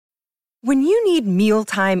When you need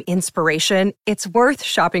mealtime inspiration, it's worth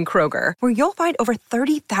shopping Kroger, where you'll find over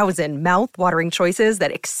 30,000 mouth-watering choices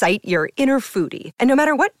that excite your inner foodie. And no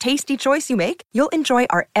matter what tasty choice you make, you'll enjoy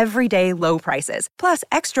our everyday low prices, plus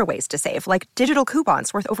extra ways to save, like digital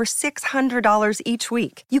coupons worth over $600 each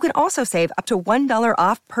week. You can also save up to $1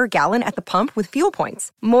 off per gallon at the pump with fuel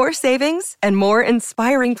points. More savings and more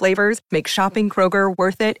inspiring flavors make shopping Kroger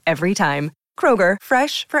worth it every time. Kroger,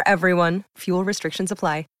 fresh for everyone. Fuel restrictions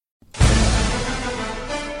apply.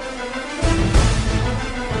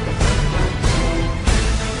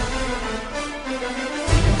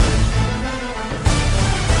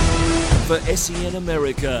 For SEN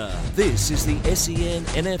America, this is the SEN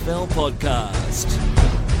NFL Podcast.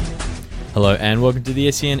 Hello and welcome to the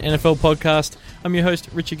SEN NFL Podcast. I'm your host,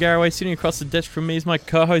 Richard Garraway. Sitting across the desk from me is my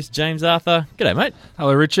co-host, James Arthur. G'day, mate.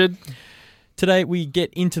 Hello, Richard. Today we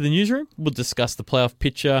get into the newsroom. We'll discuss the playoff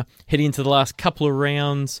picture, head into the last couple of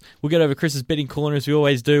rounds. We'll get over Chris's betting corner as we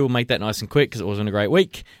always do. We'll make that nice and quick because it wasn't a great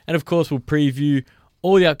week. And of course, we'll preview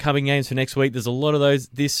all the upcoming games for next week. There's a lot of those.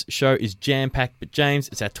 This show is jam-packed. But James,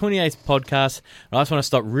 it's our 28th podcast. And I just want to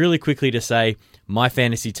stop really quickly to say my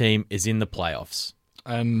fantasy team is in the playoffs.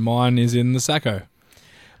 And mine is in the Sacco.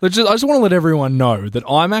 I just want to let everyone know that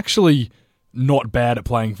I'm actually not bad at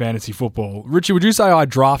playing fantasy football. Richie, would you say I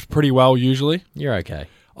draft pretty well usually? You're okay.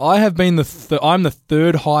 I have been I'm the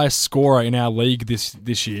third highest scorer in our league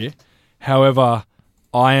this year. However,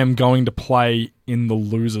 I am going to play in the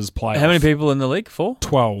losers playoff. How many people in the league? 4?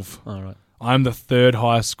 12. All right. I'm the third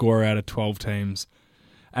highest scorer out of 12 teams.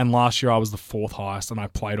 And last year I was the fourth highest, and I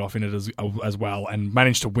played off in it as well and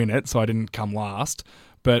managed to win it, so I didn't come last.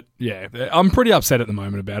 But yeah, I'm pretty upset at the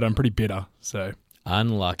moment about it. I'm pretty bitter. So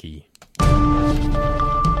unlucky.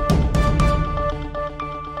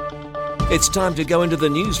 It's time to go into the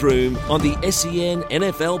newsroom on the SEN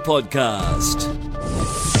NFL Podcast.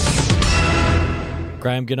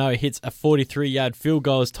 Graham Gano hits a 43-yard field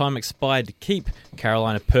goal as time expired to keep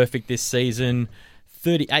Carolina perfect this season.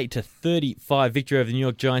 38-35 victory over the New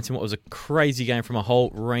York Giants in what was a crazy game from a whole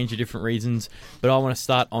range of different reasons. But I want to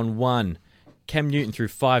start on one. Cam Newton threw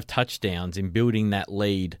 5 touchdowns in building that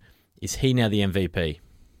lead. Is he now the MVP?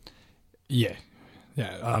 Yeah.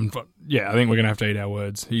 I think we're going to have to eat our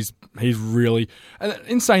words. He's really... And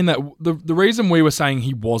in saying that, the reason we were saying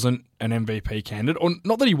he wasn't an MVP candidate, or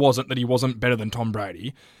not that he wasn't better than Tom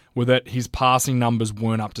Brady, were that his passing numbers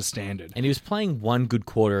weren't up to standard. And he was playing one good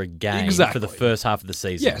quarter a game for the first half of the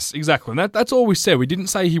season. Yes, exactly. And that's all we said. We didn't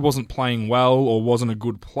say he wasn't playing well or wasn't a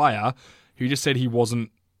good player. He just said he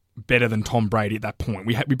wasn't better than Tom Brady at that point.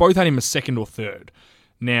 We both had him as second or third.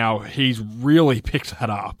 Now, he's really picked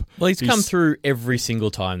that up. Well, he's come through every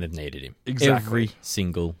single time they've needed him. Exactly. Every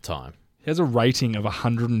single time. He has a rating of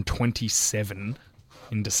 127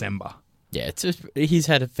 in December. Yeah, he's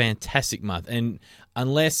had a fantastic month. And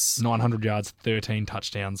unless... 900 yards, 13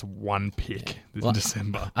 touchdowns, 1 pick in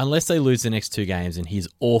December. Unless they lose the next 2 games and he's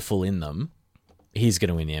awful in them, he's going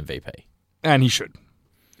to win the MVP. And he should.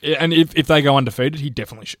 And if they go undefeated, he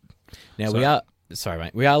definitely should. Now, we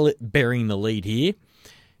are burying the lead here.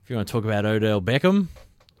 If you want to talk about Odell Beckham.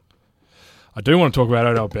 I do want to talk about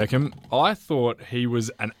Odell Beckham. I thought he was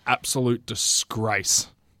an absolute disgrace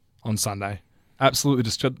on Sunday. Absolutely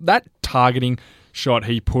disgrace. That targeting shot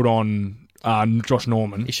he put on Josh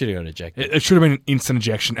Norman. He should have got ejected. It should have been an instant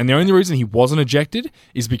ejection. And the only reason he wasn't ejected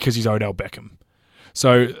is because he's Odell Beckham.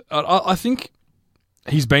 So I think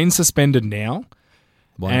he's been suspended now.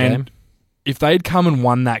 One game. If they'd come and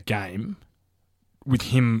won that game with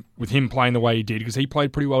him playing the way he did, because he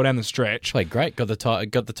played pretty well down the stretch. Played great. Got the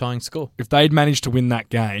tying score. If they'd managed to win that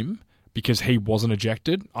game because he wasn't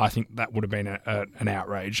ejected, I think that would have been an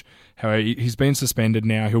outrage. However, he's been suspended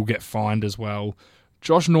now. He'll get fined as well.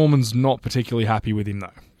 Josh Norman's not particularly happy with him,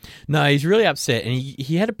 though. No, he's really upset. And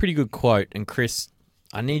he had a pretty good quote. And Chris,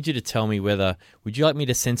 I need you to tell me would you like me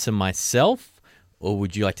to censor myself? Or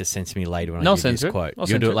would you like to censor me later when I give this quote?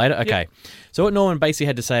 You'll do it later? Okay. Yeah. So what Norman basically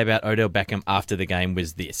had to say about Odell Beckham after the game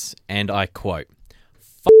was this, and I quote,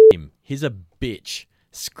 "F*** him. He's a bitch.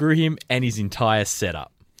 Screw him and his entire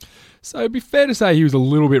setup." So it'd be fair to say he was a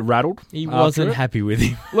little bit rattled. He wasn't happy with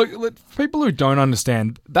him. Look, people who don't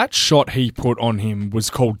understand, that shot he put on him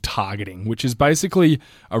was called targeting, which is basically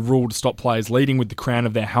a rule to stop players leading with the crown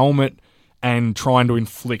of their helmet and trying to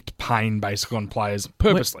inflict pain basically on players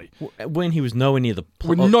purposely. When he was nowhere near the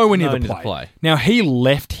play. Play. Now, he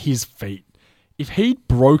left his feet. If he'd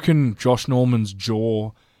broken Josh Norman's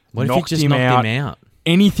jaw, knocked him out,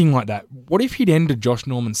 anything like that, what if he'd ended Josh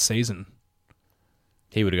Norman's season?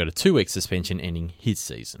 He would have got a 2-week suspension ending his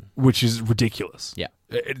season. Which is ridiculous. Yeah.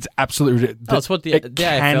 It's absolutely. That's what the AFL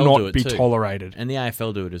cannot do it be too. tolerated. And the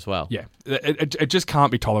AFL do it as well. Yeah, it just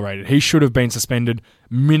can't be tolerated. He should have been suspended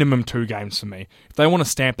minimum 2 games for me. If they want to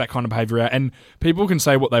stamp that kind of behaviour out, and people can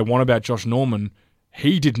say what they want about Josh Norman,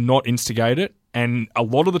 he did not instigate it, and a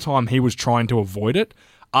lot of the time he was trying to avoid it.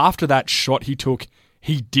 After that shot he took,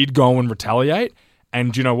 he did go and retaliate,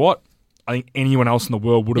 and you know what? I think anyone else in the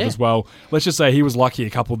world would have as well. Let's just say he was lucky a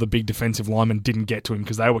couple of the big defensive linemen didn't get to him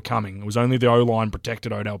because they were coming. It was only the O-line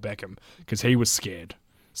protected Odell Beckham because he was scared.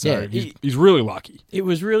 So he's really lucky. It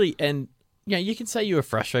was really, and you can say you were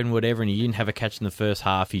frustrated and whatever, and you didn't have a catch in the first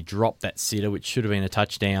half. He dropped that sitter, which should have been a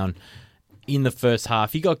touchdown in the first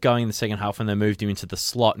half. He got going in the second half when they moved him into the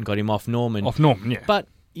slot and got him off Norman. But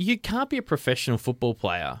you can't be a professional football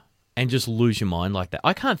player and just lose your mind like that.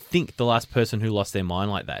 I can't think the last person who lost their mind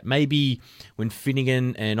like that. Maybe when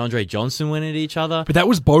Finnegan and Andre Johnson went at each other. But that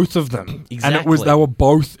was both of them. Exactly. And they were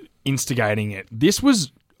both instigating it. This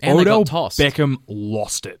was And Odell they got tossed. Beckham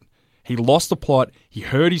lost it. He lost the plot, he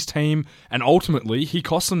hurt his team, and ultimately he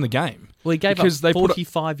cost them the game. Well, he gave because up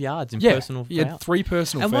 45 yards in personal he had fouls. 3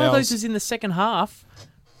 personal and fouls. one of those was in the second half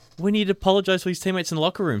when he'd apologised to his teammates in the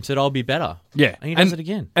locker room, said, I'll be better. Yeah. And he does it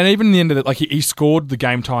again. And even in the end of it, like he scored the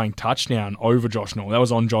game-tying touchdown over Josh Norman. That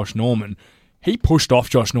was on Josh Norman. He pushed off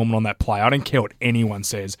Josh Norman on that play. I don't care what anyone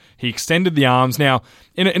says. He extended the arms. Now,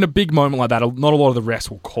 in a big moment like that, not a lot of the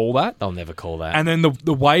refs will call that. They'll never call that. And then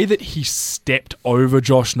the way that he stepped over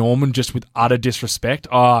Josh Norman just with utter disrespect,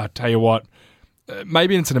 I tell you what,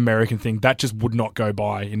 maybe it's an American thing. That just would not go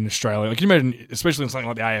by in Australia. Like, can you imagine, especially in something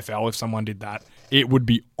like the AFL, if someone did that, it would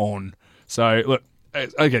be on. So, look,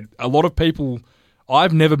 again, a lot of people...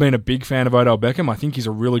 I've never been a big fan of Odell Beckham. I think he's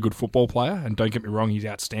a really good football player, and don't get me wrong, he's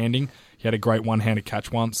outstanding. He had a great one-handed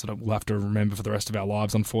catch once that we'll have to remember for the rest of our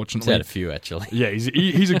lives, unfortunately. He's had a few, actually. Yeah, he's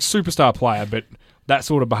a superstar player, but that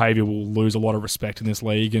sort of behaviour will lose a lot of respect in this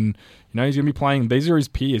league, and he's going to be playing... These are his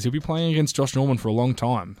peers. He'll be playing against Josh Norman for a long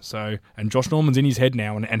time. So, and Josh Norman's in his head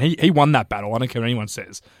now, and he won that battle. I don't care what anyone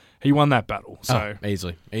says. He won that battle. So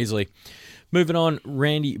Easily. Moving on,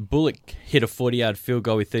 Randy Bullock hit a 40-yard field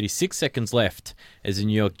goal with 36 seconds left as the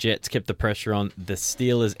New York Jets kept the pressure on the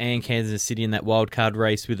Steelers and Kansas City in that wildcard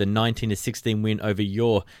race with a 19-16 win over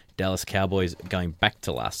your Dallas Cowboys going back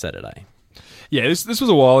to last Saturday. Yeah, this was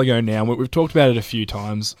a while ago now. We've talked about it a few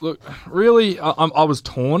times. Look, really, I was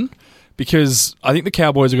torn because I think the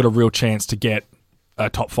Cowboys have got a real chance to get a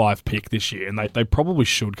top 5 pick this year, and they probably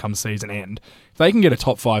should come season end. If they can get a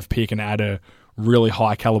top 5 pick and add a really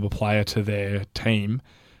high caliber player to their team,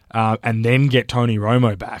 and then get Tony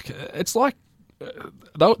Romo back, it's like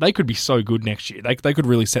they could be so good next year. They could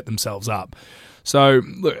really set themselves up. So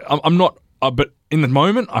look, I'm not, but in the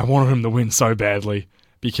moment, I wanted him to win so badly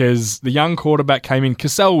because the young quarterback came in.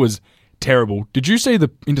 Cassell was terrible. Did you see the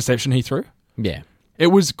interception he threw? Yeah, it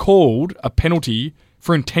was called a penalty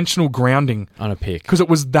for intentional grounding on a pick because it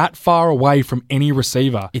was that far away from any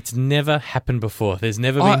receiver. It's never happened before. There's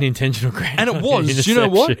never been intentional grounding. And it was. Do you know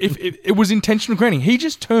what? If it was intentional grounding. He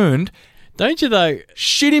just turned, don't you though,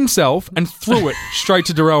 shit himself and threw it straight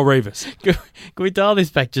to Darrelle Revis. Can we dial this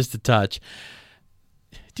back just a touch?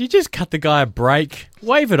 Do you just cut the guy a break?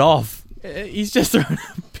 Wave it off. He's just throwing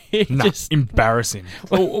a pick. Embarrassing.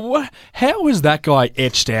 How has that guy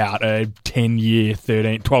etched out a 10-year,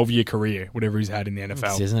 13, 12-year career, whatever he's had in the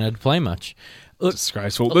NFL? He hasn't had to play much. Look,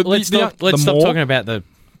 disgraceful. Let's stop talking about the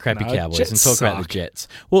crappy Cowboys and talk about the Jets.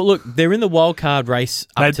 Well, look, they're in the wild card race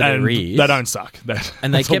up to their ears. They don't suck.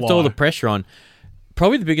 And they kept all the pressure on.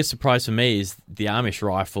 Probably the biggest surprise for me is the Amish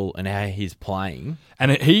rifle and how he's playing.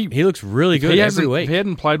 And he looks really good every week. If he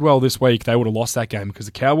hadn't played well this week, they would have lost that game because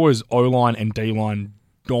the Cowboys' O-line and D-line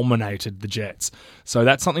dominated the Jets. So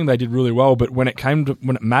that's something they did really well. But when it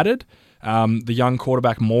mattered, the young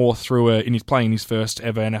quarterback Moore he's playing his first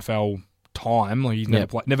ever NFL time. Like he's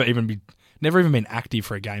never even been active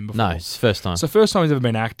for a game before. No, it's first time. So first time he's ever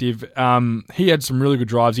been active. He had some really good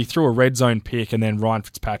drives. He threw a red zone pick, and then Ryan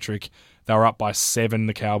Fitzpatrick, they were up by 7,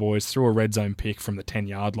 the Cowboys, threw a red zone pick from the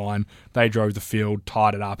 10-yard line. They drove the field,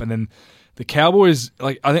 tied it up, and then the Cowboys,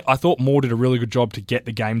 I thought Moore did a really good job to get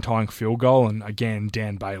the game-tying field goal, and again,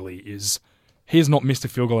 Dan Bailey he has not missed a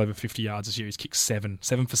field goal over 50 yards this year. He's kicked 7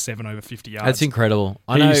 for 7 over 50 yards. That's incredible.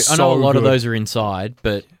 I know a lot of those are inside,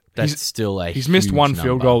 but that's still a He's missed one number.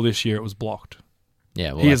 field goal this year. It was blocked.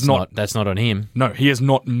 Yeah, well, that's not on him. No, he has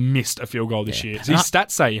not missed a field goal this year. His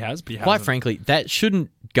stats say he has, but he hasn't. Quite frankly, that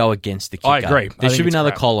shouldn't go against the kicker. I agree. There should be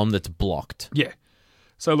another column that's blocked. Yeah.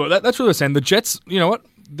 So, look, that's what they're saying. The Jets, you know what?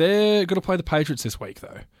 They're going to play the Patriots this week,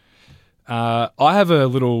 though. I have a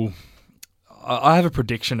little... I have a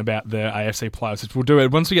prediction about the AFC playoffs, which we'll do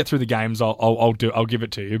it once we get through the games. I'll give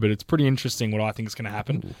it to you, but it's pretty interesting what I think is going to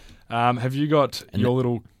happen. Have you got your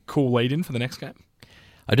little cool lead in for the next game?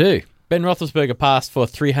 I do. Ben Roethlisberger passed for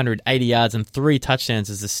 380 yards and 3 touchdowns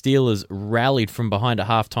as the Steelers rallied from behind at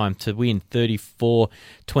halftime to win 34-27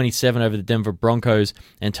 over the Denver Broncos.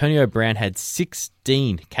 Antonio Brown had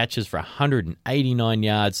 16 catches for 189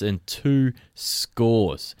 yards and 2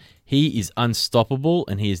 scores. He is unstoppable,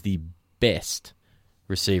 and he is the best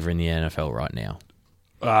receiver in the NFL right now.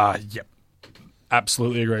 Yep.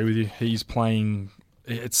 Absolutely agree with you. He's playing...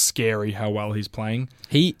 It's scary how well he's playing.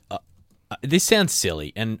 This sounds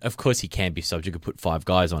silly, and of course he can be soft. You could put 5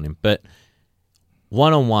 guys on him, but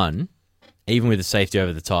one-on-one, even with a safety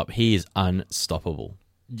over the top, he is unstoppable.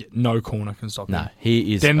 Yeah, no corner can stop him. No,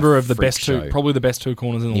 he is Denver of the freak best show. probably the best 2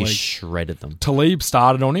 corners in the He league. shredded them. Talib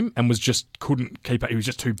started on him and couldn't keep up. He was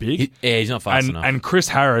just too big. He's not fast enough. And Chris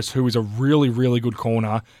Harris, who is a really, really good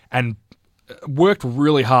corner and worked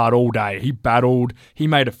really hard all day. He battled. He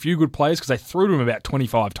made a few good plays because they threw to him about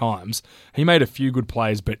 25 times. He made a few good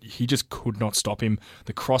plays, but he just could not stop him.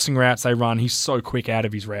 The crossing routes they run, he's so quick out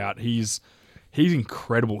of his route. He's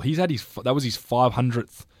incredible. That was his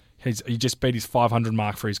 500th. He just beat his 500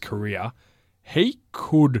 mark for his career. He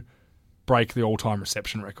could break the all-time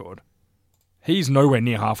reception record. He's nowhere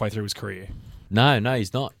near halfway through his career. No,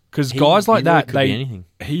 he's not. Because guys like that, could be anything.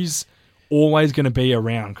 He's always going to be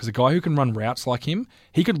around. Because a guy who can run routes like him,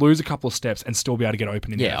 he could lose a couple of steps and still be able to get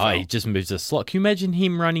open in the NFL. He just moves a slot. Can you imagine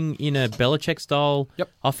him running in a Belichick-style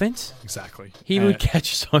offense? Exactly. He would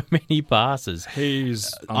catch so many passes.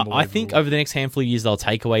 He's unbelievable. I think over the next handful of years, they'll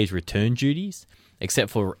take away his return duties, except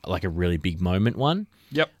for like a really big moment one.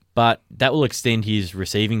 Yep. But that will extend his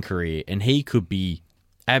receiving career, and he could be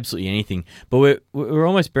absolutely anything. But we're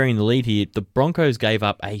almost burying the lead here. The Broncos gave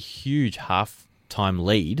up a huge halftime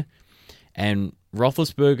lead, and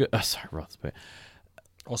Osweiler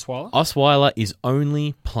is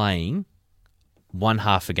only playing one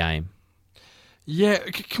half a game. Yeah,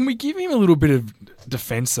 can we give him a little bit of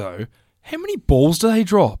defense though? How many balls do they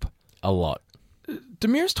drop? A lot.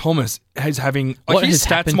 Demaryius Thomas is having... What his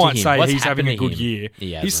has stats happened might to him? say What's he's having a happened to good him? year.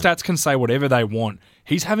 He His hasn't. stats can say whatever they want.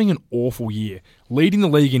 He's having an awful year. Leading the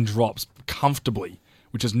league in drops comfortably,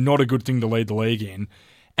 which is not a good thing to lead the league in.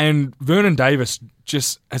 And Vernon Davis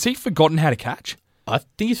just... Has he forgotten how to catch? I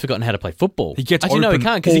think he's forgotten how to play football. He gets Actually, open no,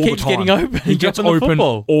 he can't because he all keeps the time. getting open. He gets dropping the open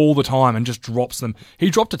football. all the time and just drops them. He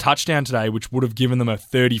dropped a touchdown today, which would have given them a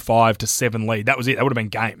 35-7 lead. That was it. That would have been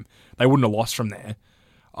game. They wouldn't have lost from there.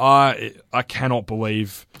 I cannot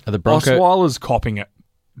believe Are the Broncos... Osweiler's copping it.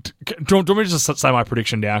 Do you want me to just say my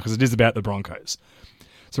prediction down? Because it is about the Broncos.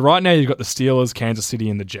 So right now you've got the Steelers, Kansas City,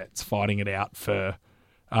 and the Jets fighting it out for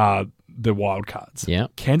the wild cards. Yeah.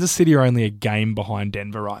 Kansas City are only a game behind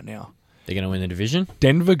Denver right now. They're going to win the division?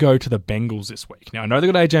 Denver go to the Bengals this week. Now, I know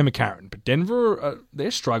they've got AJ McCarron, but Denver, they're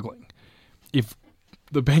struggling. If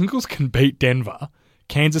the Bengals can beat Denver,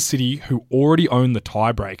 Kansas City, who already own the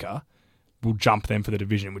tiebreaker, will jump them for the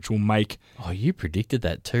division, which will make... Oh, you predicted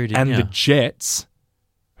that too, didn't you? And the Jets,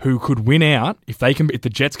 who could win out, if the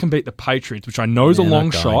Jets can beat the Patriots, which I know is a They're long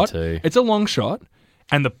not going shot. to. It's a long shot.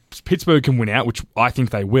 And the Pittsburgh can win out, which I think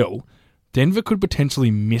they will. Denver could potentially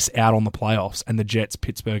miss out on the playoffs, and the Jets,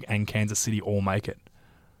 Pittsburgh, and Kansas City all make it.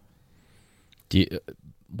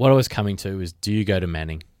 What I was coming to is, do you go to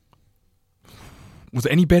Manning? Was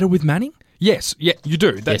it any better with Manning? Yes, yeah, you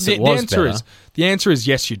do. Yes, it was better. The answer is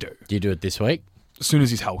yes, you do. Do you do it this week? As soon as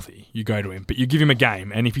he's healthy, you go to him, but you give him a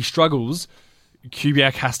game, and if he struggles,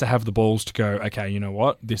 Kubiak has to have the balls to go, okay, you know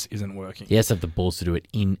what, this isn't working. He has to have the balls to do it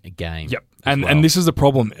in a game. Yep, as and well. this is the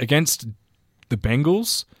problem against the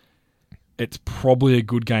Bengals. It's probably a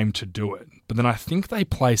good game to do it. But then I think they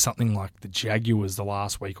play something like the Jaguars the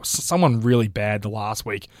last week or someone really bad the last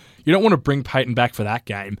week. You don't want to bring Peyton back for that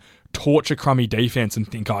game, torch a crummy defense and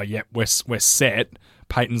think, oh, yeah, we're set,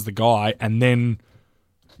 Peyton's the guy, and then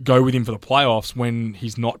go with him for the playoffs when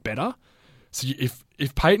he's not better. So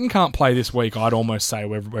if Peyton can't play this week, I'd almost say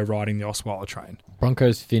we're riding the Osweiler train.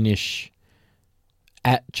 Broncos finish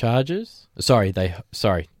at Chargers. They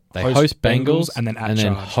host Bengals and then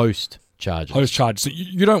host Chargers. Host Chargers. So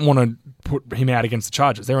you don't want to put him out against the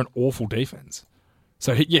Chargers. They're an awful defense.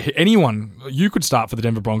 So, anyone, you could start for the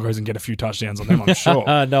Denver Broncos and get a few touchdowns on them, I'm sure.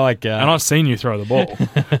 No, I can't. And I've seen you throw the ball.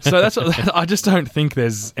 So I just don't think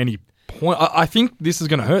there's any point. I think this is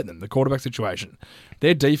going to hurt them, the quarterback situation.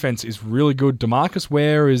 Their defense is really good. DeMarcus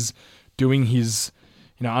Ware is doing his,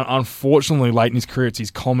 unfortunately late in his career, it's his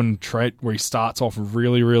common trait where he starts off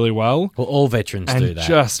really, really well. Well, all veterans and do that.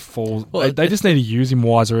 Just falls. Well, they just need to use him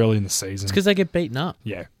wiser early in the season. It's because they get beaten up.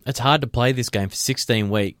 Yeah. It's hard to play this game for 16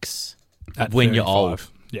 weeks At when you're 35.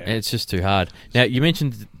 old. Yeah. It's just too hard. Now, you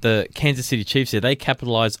mentioned the Kansas City Chiefs here. They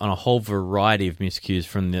capitalised on a whole variety of miscues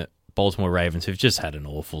from the Baltimore Ravens, who've just had an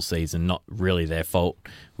awful season, not really their fault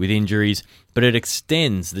with injuries, but it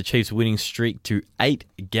extends the Chiefs' winning streak to 8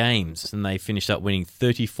 games, and they finished up winning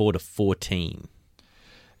 34-14.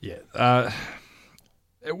 Yeah.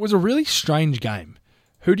 It was a really strange game.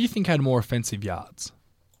 Who do you think had more offensive yards?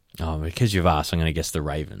 Oh, because you've asked, I'm going to guess the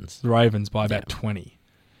Ravens. The Ravens by about 20.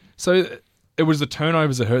 So it was the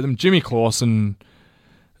turnovers that hurt them. Jimmy Clausen,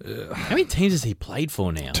 How many teams has he played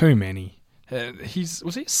for now? too many.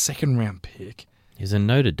 Was he a second-round pick? He's a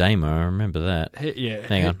Notre Damer, I remember that.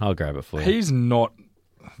 Hang on, I'll grab it for you. He's not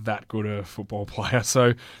that good a football player,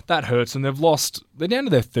 so that hurts. And they're down to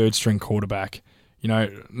their third-string quarterback. You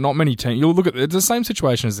know, not many teams. You'll look at it's the same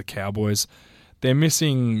situation as the Cowboys. They're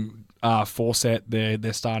missing Forsett,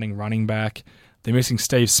 their starting running back. They're missing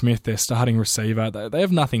Steve Smith, their starting receiver. They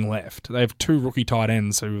have nothing left. They have 2 rookie tight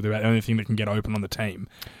ends who they're the only thing that can get open on the team.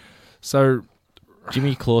 So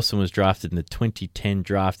Jimmy Clausen was drafted in the 2010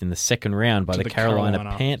 draft in the second round by the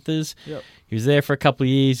Carolina Panthers. Yep. He was there for a couple of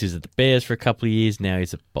years. He was at the Bears for a couple of years. Now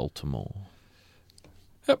he's at Baltimore.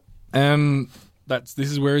 Yep. And this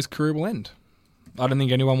is where his career will end. I don't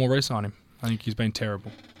think anyone will re-sign him. I think he's been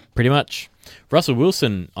terrible. Pretty much. Russell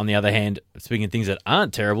Wilson, on the other hand, speaking of things that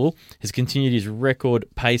aren't terrible, has continued his record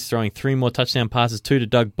pace, throwing 3 more touchdown passes, 2 to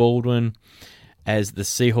Doug Baldwin, as the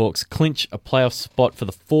Seahawks clinch a playoff spot for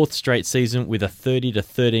the 4th straight season with a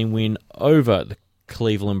 30-13 win over the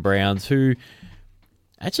Cleveland Browns, who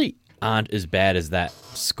actually aren't as bad as that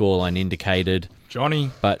scoreline indicated.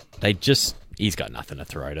 Johnny. But he's got nothing to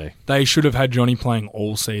throw to. They should have had Johnny playing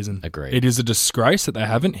all season. Agreed. It is a disgrace that they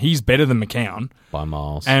haven't. He's better than McCown. By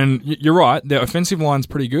miles. And you're right, their offensive line's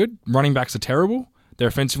pretty good. Running backs are terrible. Their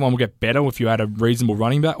offensive line will get better if you add a reasonable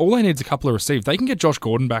running back. All they need is a couple of receivers. They can get Josh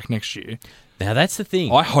Gordon back next year. Now, that's the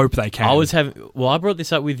thing. I hope they can. I brought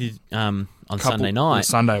this up with you on Sunday night.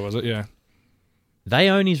 Sunday, was it? Yeah. They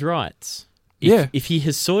own his rights. If he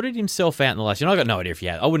has sorted himself out in the last year, and I got no idea if he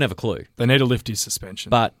had. I wouldn't have a clue. They need to lift his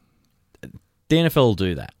suspension. But the NFL will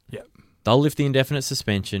do that. Yep. They'll lift the indefinite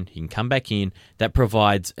suspension. He can come back in. That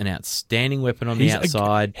provides an outstanding weapon on the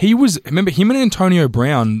outside. Remember, him and Antonio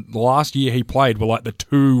Brown, the last year he played, were like the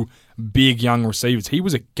 2 big young receivers. He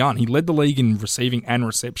was a gun. He led the league in receiving and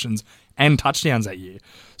receptions and touchdowns that year.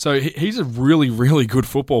 So he's a really, really good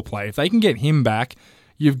football player. If they can get him back,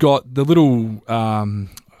 you've got the little...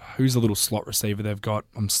 who's the little slot receiver they've got?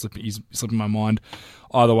 He's slipping my mind.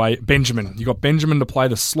 Either way, Benjamin. You've got Benjamin to play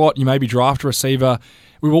the slot. You maybe draft a receiver.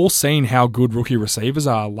 We've all seen how good rookie receivers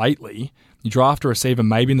are lately. You draft a receiver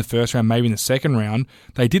maybe in the first round, maybe in the second round.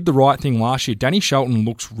 They did the right thing last year. Danny Shelton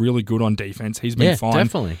looks really good on defense. He's been fine.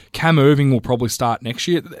 Definitely. Cam Irving will probably start next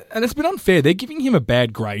year. And it's been unfair. They're giving him a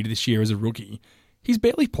bad grade this year as a rookie. He's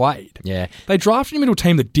barely played. Yeah. They drafted him into a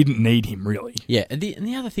team that didn't need him, really. Yeah, and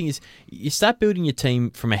the other thing is, you start building your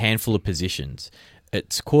team from a handful of positions.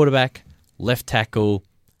 It's quarterback, left tackle,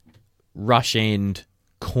 rush end,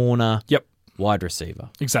 corner, wide receiver.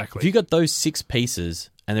 Exactly. If you got those 6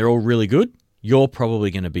 pieces and they're all really good, you're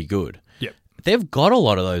probably going to be good. Yep. They've got a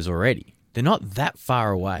lot of those already. They're not that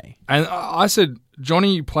far away. And I said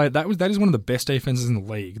Johnny played that is one of the best defenses in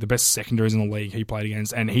the league, the best secondaries in the league he played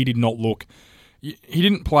against, and he did not look. He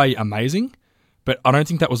didn't play amazing, but I don't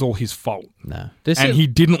think that was all his fault. No. And he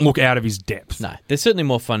didn't look out of his depth. No. They're certainly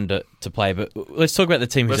more fun to play, but let's talk about the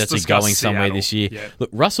team who's actually going somewhere this year. Yeah. Look,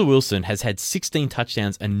 Russell Wilson has had 16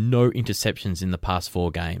 touchdowns and no interceptions in the past 4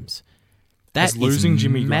 games. That Has losing is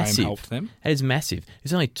Jimmy massive. Graham helped them? That is massive.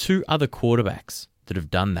 There's only 2 other quarterbacks that have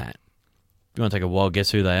done that. You want to take a wild guess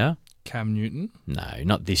who they are? Cam Newton? No,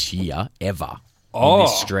 not this year, ever. Oh. In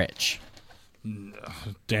this stretch.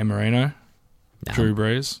 Dan Marino? No. Drew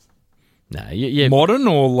Brees? No, yeah. Modern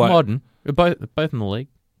or like... Modern. Both in the league.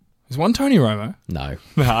 Is one Tony Romo? No.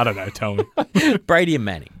 I don't know, tell me. Brady and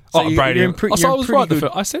Manning. So Brady. I was right.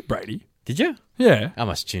 I said Brady. Did you? Yeah. I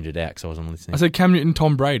must have tuned it out because I wasn't listening. I said Cam Newton,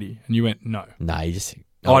 Tom Brady, and you went, no. No, you just...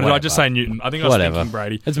 Did I just say Newton? I think I was thinking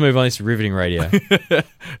Brady. Let's move on. This is riveting radio.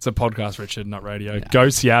 It's a podcast, Richard, not radio. No. Go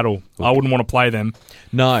Seattle. I wouldn't want to play them.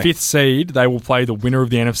 No. 5th seed, they will play the winner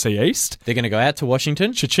of the NFC East. They're going to go out to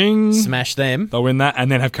Washington. Cha-ching. Smash them. They'll win that,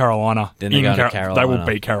 and then have Carolina. Then they go to Carolina. They will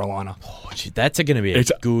beat Carolina. Oh, gee, that's going to be a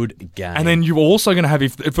good game. And then you're also going to have,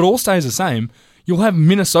 if it all stays the same, you'll have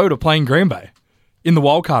Minnesota playing Green Bay in the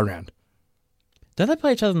wildcard round. Don't they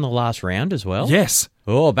play each other in the last round as well? Yes.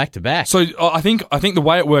 Oh, back to back. So I think the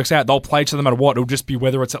way it works out, they'll play each other no matter what. It'll just be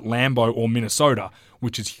whether it's at Lambeau or Minnesota,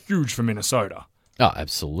 which is huge for Minnesota. Oh,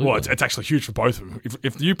 absolutely. Well, it's actually huge for both of them.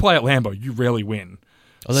 If you play at Lambeau, you rarely win.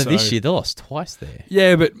 Although this year they lost twice there.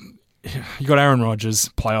 Yeah, but you got Aaron Rodgers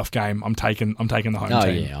playoff game. I'm taking the home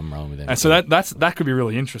team. Yeah, I'm rolling with them. And so that could be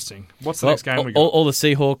really interesting. What's the next game we got? All the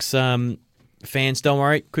Seahawks fans, don't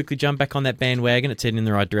worry. Quickly jump back on that bandwagon. It's heading in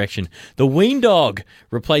the right direction. The Ween Dog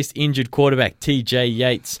replaced injured quarterback TJ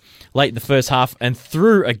Yates late in the first half and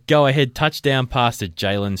threw a go-ahead touchdown pass to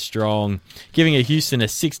Jalen Strong, giving Houston a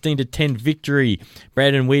 16-10 victory.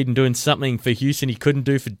 Brandon Weeden doing something for Houston he couldn't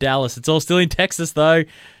do for Dallas. It's all still in Texas, though.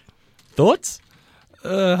 Thoughts?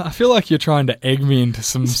 I feel like you're trying to egg me into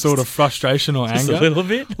some sort of frustration or Just anger. a little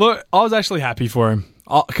bit. Look, I was actually happy for him.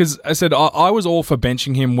 Because I said I was all for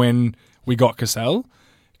benching him when we got Cassell,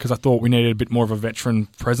 because I thought we needed a bit more of a veteran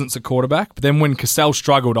presence at quarterback. But then when Cassell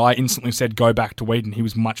struggled, I instantly said go back to Weeden. He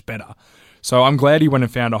was much better. So I'm glad he went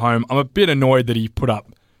and found a home. I'm a bit annoyed that he put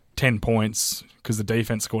up 10 points because the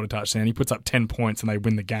defense scored a touchdown. He puts up 10 points and they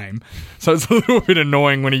win the game. So it's a little bit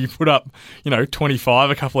annoying when he put up,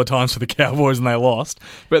 25 a couple of times for the Cowboys and they lost.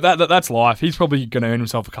 But that's life. He's probably going to earn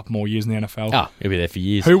himself a couple more years in the NFL. Oh, he'll be there for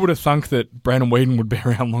years. Who would have thunk that Brandon Weeden would be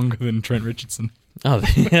around longer than Trent Richardson? Oh,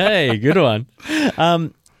 hey, good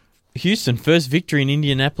one. Houston, first victory in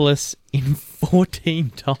Indianapolis in 14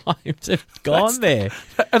 times. They've gone there.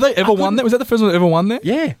 Have they ever won there? Was that the first one they ever won there?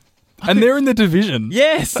 Yeah. And they're in the division.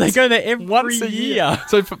 Yes, they go there every Once a year.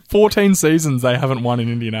 So for 14 seasons, they haven't won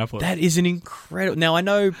in Indianapolis. That is an incredible... Now, I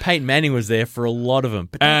know Peyton Manning was there for a lot of them,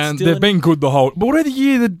 but And they've been good the whole... But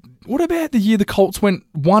what about the year the Colts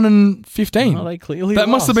went 1-15? Well, they clearly That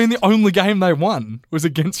must have lost. been the only game they won, was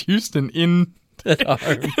against Houston in... At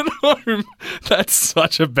home. at home. That's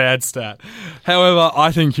such a bad stat. However,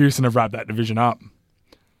 I think Houston have wrapped that division up.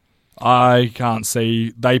 I can't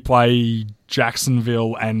see... They play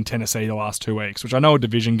Jacksonville and Tennessee the last 2 weeks, which I know are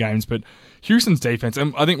division games, but Houston's defense...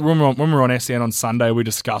 And I think when we were on SEN on Sunday, we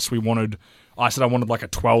discussed I said I wanted like a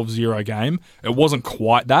 12-0 game. It wasn't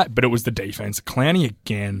quite that, but it was the defense. Clowney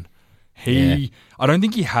again. I don't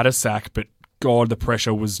think he had a sack, but God, the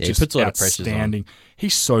pressure was just he puts a lot of pressures on. outstanding.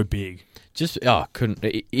 He's so big.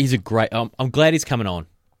 He's a great... I'm glad he's coming on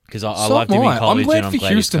because I So loved him am in I. college. I'm glad and I'm for glad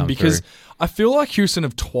he's Houston come because through. I feel like Houston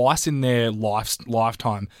have twice in their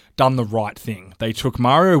lifetime done the right thing. They took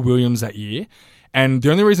Mario Williams that year, and the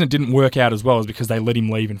only reason it didn't work out as well is because they let him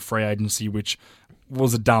leave in free agency, which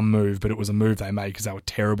was a dumb move, but it was a move they made because they were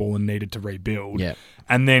terrible and needed to rebuild. Yeah.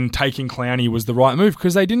 And then taking Clowney was the right move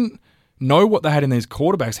because they didn't know what they had in these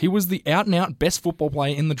quarterbacks. He was the out-and-out best football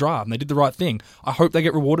player in the draft, and they did the right thing. I hope they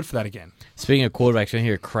get rewarded for that again. Speaking of quarterbacks, I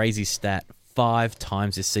hear a crazy stat. 5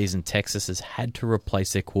 times this season, Texas has had to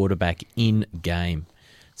replace their quarterback in-game.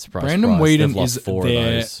 Surprise, Brandon surprise. They've Weeden lost is 4 of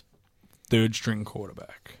their those. third-string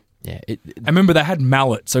quarterback. Yeah, I remember they had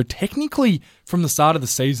Mallett. So technically, from the start of the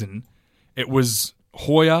season, it was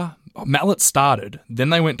Hoyer. Mallett started. Then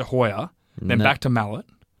they went to Hoyer. Then back to Mallett.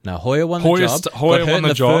 No, Hoyer won the job. Hoyer won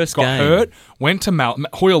the job. First got game. hurt. Went to Mallett.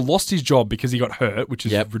 Hoyer lost his job because he got hurt, which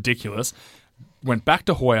is Yep. ridiculous. Went back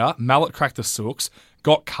to Hoyer. Mallett cracked the sooks.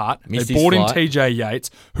 Got cut. Missed They his brought in flight. TJ Yates,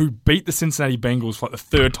 who beat the Cincinnati Bengals for like the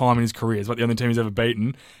third time in his career. It's like the only team he's ever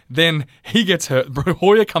beaten. Then he gets hurt.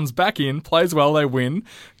 Hoyer comes back in, plays well, they win.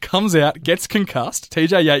 Comes out, gets concussed.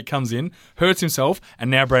 TJ Yates comes in, hurts himself, and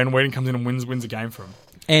now Brandon Weeden comes in and wins a game for him.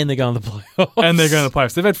 And they're going to the playoffs. And they're going to the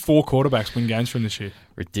playoffs. They've had 4 quarterbacks win games for him this year.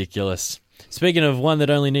 Ridiculous. Speaking of a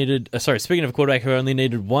quarterback who only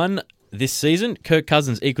needed 1 this season, Kirk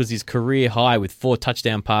Cousins equals his career high with 4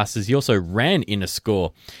 touchdown passes. He also ran in a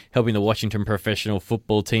score, helping the Washington professional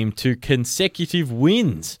football team to consecutive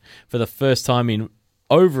wins for the first time in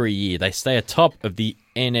over a year. They stay atop of the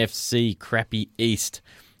NFC crappy East,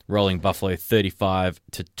 rolling Buffalo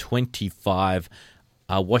 35-25.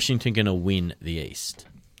 Washington going to win the East.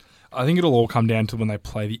 I think it'll all come down to when they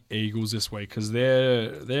play the Eagles this week because they're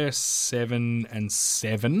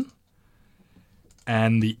 7-7,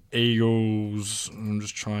 and the Eagles. I'm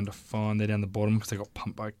just trying to find. They're down the bottom because they got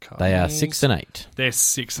pumped by Cardinals. They are 6-8. They're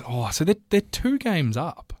 6. Oh, so they're 2 games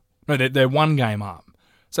up. No, they're 1 game up.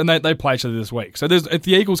 So they play each other this week. So if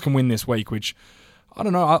the Eagles can win this week, which I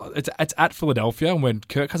don't know, it's at Philadelphia when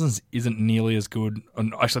Kirk Cousins isn't nearly as good.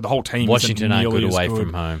 And actually, the whole team Washington isn't aren't nearly good as away good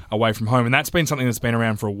from home. Away from home, and that's been something that's been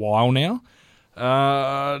around for a while now.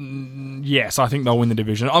 Yes, I think they'll win the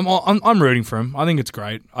division. I'm rooting for them. I think it's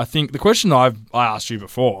great. I think the question I asked you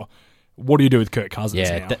before, what do you do with Kirk Cousins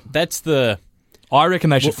now? That's the... I reckon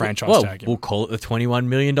they should franchise tag him. We'll call it the $21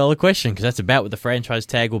 million question because that's about what the franchise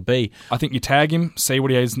tag will be. I think you tag him, see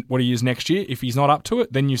what he is next year. If he's not up to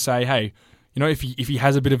it, then you say, hey, if he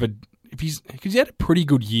has a bit of because he had a pretty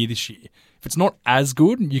good year this year. If it's not as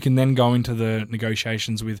good, you can then go into the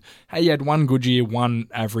negotiations with, hey, you had 1 good year, 1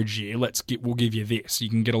 average year. We'll give you this. You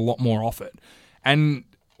can get a lot more off it,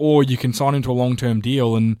 or you can sign him to a long-term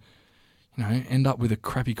deal and end up with a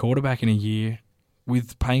crappy quarterback in a year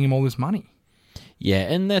with paying him all this money. Yeah,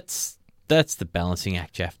 and that's the balancing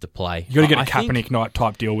act you have to play. You got to get a Kaepernick night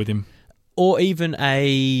type deal with him, or even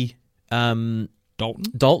a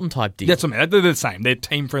Dalton type deal. That's what I mean. They're the same. They're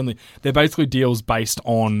team friendly. They're basically deals based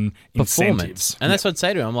on performance, incentives. and that's what I'd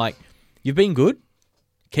say to him. I'm like, you've been good,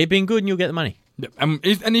 keep being good, and you'll get the money. And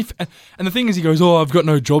the thing is, he goes, I've got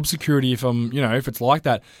no job security if if it's like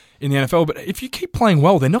that in the NFL. But if you keep playing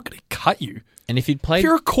well, they're not going to cut you. And if you'd played, if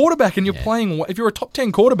you're a quarterback and you're playing, if you're a top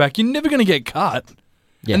 10 quarterback, you're never going to get cut.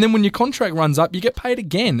 Yeah. And then when your contract runs up, you get paid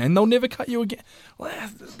again, and they'll never cut you again.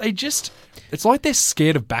 It's like they're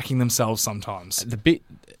scared of backing themselves sometimes. The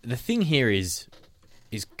thing here is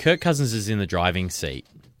Kirk Cousins is in the driving seat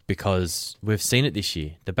because we've seen it this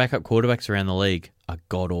year. The backup quarterbacks around the league are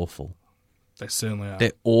god awful. They certainly are.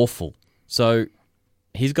 They're awful. So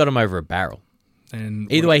he's got him over a barrel.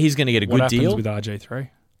 And either way, he's going to get a good deal. What happens with RG3?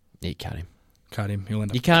 You cut him. Cut him. He'll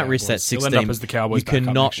end up. You can't risk that 16. He'll end up as the Cowboys. You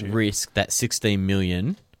cannot risk that $16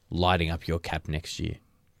 million lighting up your cap next year.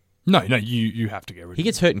 No, you have to get rid of him. He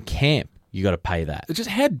gets hurt in camp. You got to pay that. It's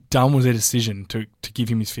just how dumb was their decision to give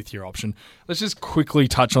him his 5th year option? Let's just quickly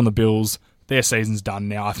touch on the Bills. Their season's done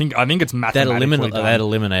now. I think it's mathematically done. That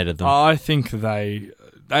eliminated them. I think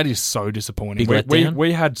that is so disappointing. Big letdown.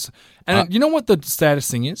 We had, and you know what the status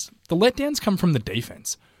thing is? The letdowns come from the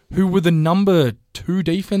defense, who were the number 2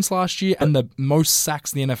 defense last year and the most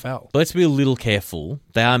sacks in the NFL. But let's be a little careful.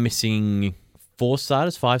 They are missing 5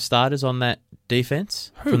 starters on that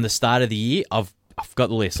defense from the start of the year. I've got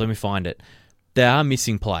the list. Let me find it. They are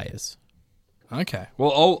missing players. Okay.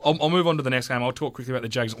 Well, I'll move on to the next game. I'll talk quickly about the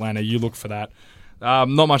Jags Atlanta. You look for that.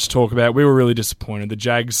 Not much to talk about. We were really disappointed. The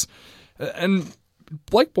Jags and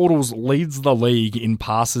Blake Bortles leads the league in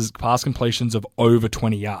pass completions of over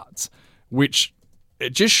 20 yards, which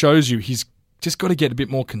it just shows you he's just got to get a bit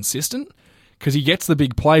more consistent because he gets the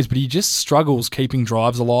big plays, but he just struggles keeping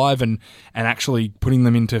drives alive and actually putting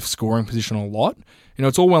them into scoring position a lot.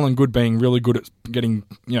 It's all well and good being really good at getting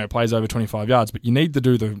plays over 25 yards, but you need to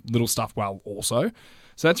do the little stuff well also.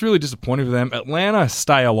 So that's really disappointing for them. Atlanta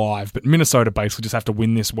stay alive, but Minnesota basically just have to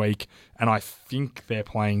win this week, and I think they're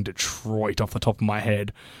playing Detroit off the top of my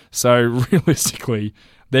head. So realistically,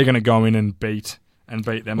 they're going to go in and beat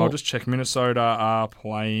them. I'll just check. Minnesota are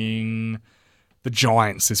playing the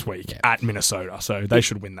Giants this week at Minnesota, so they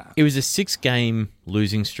should win that. It was a 6-game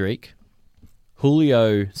losing streak.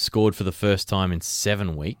 Julio scored for the first time in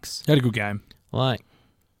 7 weeks. He had a good game.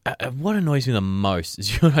 What annoys me the most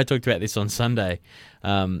is you and I talked about this on Sunday.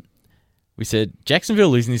 We said Jacksonville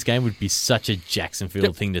losing this game would be such a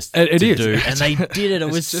Jacksonville thing to do, and they did it. It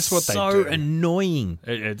was just what so annoying.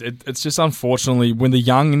 It's just unfortunately when the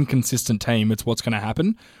young, inconsistent team, it's what's going to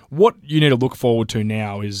happen. What you need to look forward to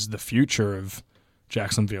now is the future of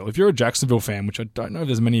Jacksonville. If you're a Jacksonville fan, which I don't know if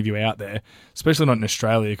there's many of you out there, especially not in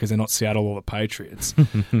Australia because they're not Seattle or the Patriots,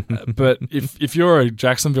 but if you're a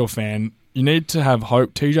Jacksonville fan, you need to have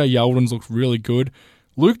hope. TJ Yeldon's looked really good.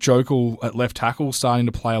 Luke Jokel at left tackle starting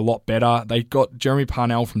to play a lot better. They got Jeremy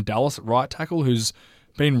Parnell from Dallas at right tackle, who's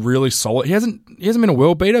been really solid. He hasn't been a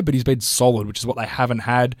world beater, but he's been solid, which is what they haven't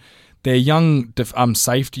had. Their young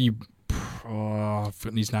safety, I've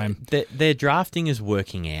forgotten his name. Their drafting is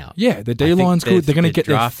working out. Yeah, their D-line's good. They're going to get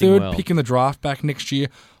their 3rd pick in the draft back next year.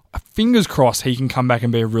 Fingers crossed he can come back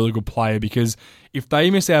and be a really good player, because if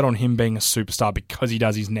they miss out on him being a superstar because he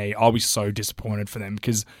does his knee, I'll be so disappointed for them,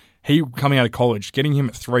 because he, coming out of college, getting him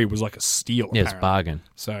at 3 was like a steal. Yeah, it's a bargain.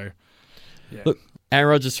 So, yeah. Look, Aaron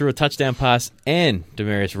Rodgers threw a touchdown pass and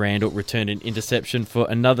Demarius Randall returned an interception for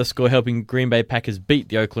another score, helping Green Bay Packers beat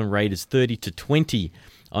the Oakland Raiders 30-20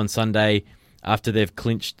 on Sunday after they've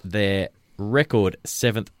clinched their record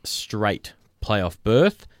 7th straight playoff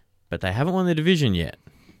berth, but they haven't won the division yet.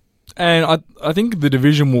 And I think the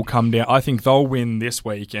division will come down. I think they'll win this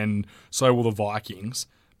week, and so will the Vikings.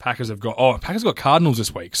 Packers got Cardinals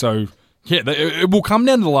this week, so yeah, it will come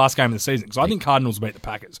down to the last game of the season, because I think Cardinals beat the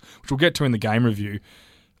Packers, which we'll get to in the game review.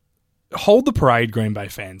 Hold the parade, Green Bay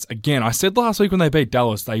fans. Again, I said last week when they beat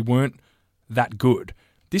Dallas, they weren't that good.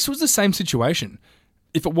 This was the same situation.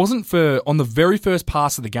 If it wasn't for, on the very first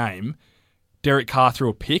pass of the game, Derek Carr threw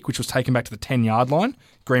a pick, which was taken back to the 10-yard line,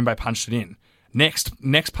 Green Bay punched it in.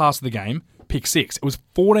 Next pass of the game, pick 6. It was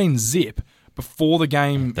 14-zip before the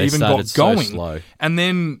game even got going. So slow. And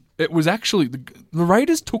then it was actually, the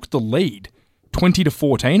Raiders took the lead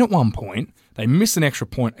 20-14 at one point. They missed an extra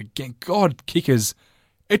point. Again, God, kickers,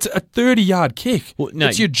 it's a 30-yard kick. Well, no,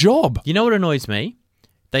 it's your job. You know what annoys me?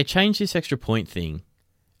 They changed this extra point thing,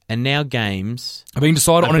 and now games are being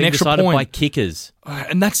decided on an extra point by kickers.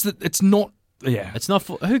 And it's not Yeah. It's not.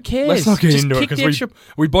 Who cares? Let's not get Just into it kick the because extra.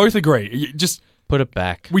 we both agree. Just Put it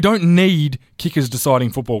back. we don't need kickers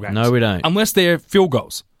deciding football games. No, we don't. Unless they're field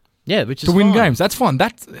goals Yeah, which is to win fine. games. That's fine.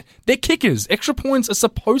 They're kickers. Extra points are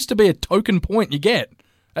supposed to be a token point you get.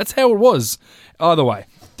 That's how it was. Either way,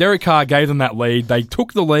 Derek Carr gave them that lead. They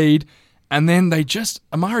took the lead, and then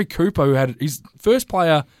Amari Cooper, who had his first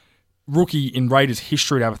player rookie in Raiders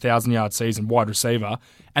history to have a 1,000-yard season, wide receiver,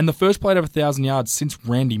 and the first player to have 1,000 yards since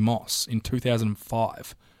Randy Moss in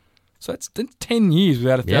 2005. So that's 10 years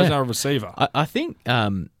without a 1,000-yard receiver. I think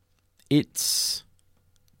it's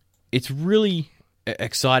really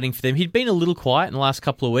exciting for them. He'd been a little quiet in the last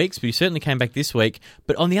couple of weeks, but he certainly came back this week.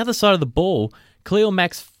 But on the other side of the ball, Khalil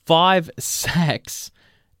Mack's 5 sacks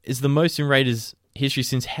is the most in Raiders history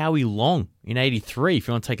since Howie Long in '83. If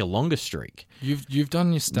you want to take a longer streak, You've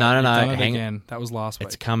done your stuff. No. You've done it Hang again. That was last week.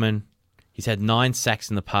 it's coming. He's had 9 sacks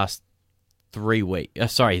in the past 3 weeks.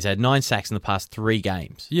 He's had 9 sacks in the past 3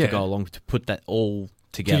 games Yeah. to go along to put that all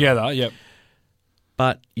together. Together, yep.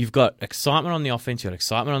 But you've got excitement on the offense, you've got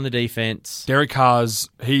excitement on the defense. Derek Carr's,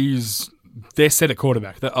 they're set at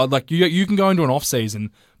quarterback. You can go into an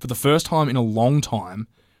off-season for the first time in a long time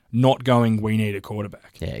not going, we need a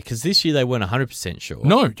quarterback. Yeah, because this year they weren't 100% sure.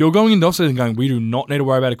 No, you're going into the off-season going, we do not need to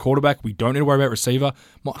worry about a quarterback. We don't need to worry about receiver.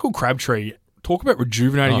 Michael Crabtree, talk about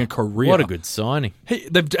rejuvenating a career. What a good signing.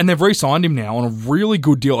 They've re-signed him now on a really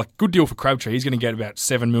good deal. Like, good deal for Crabtree. He's going to get about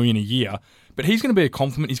 $7 million a year. But he's going to be a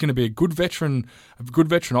compliment. He's going to be a good veteran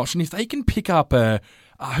option. If they can pick up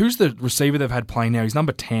who's the receiver they've had playing now? He's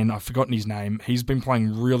number 10. I've forgotten his name. He's been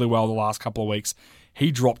playing really well the last couple of weeks. He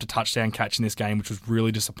dropped a touchdown catch in this game, which was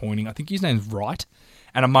really disappointing. I think his name's Wright.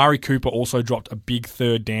 And Amari Cooper also dropped a big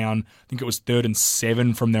third down. I think it was 3rd and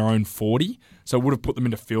 7 from their own 40. So it would have put them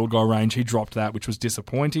into field goal range. He dropped that, which was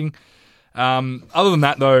disappointing. Other than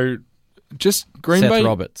that, though, just Green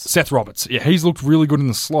Bay. Seth Roberts. Yeah, he's looked really good in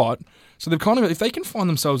the slot. So they've if they can find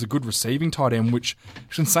themselves a good receiving tight end, which,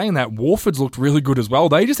 in saying that, Warford's looked really good as well.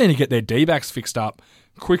 They just need to get their D-backs fixed up.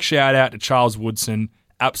 Quick shout out to Charles Woodson.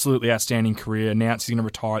 Absolutely outstanding career. Announced he's going to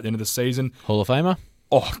retire at the end of the season. Hall of Famer?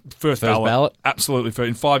 Oh, first ballot. Absolutely.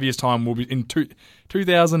 In 5 years' time, we'll be in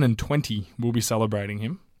 2020, we'll be celebrating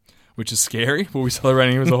him, which is scary. We'll be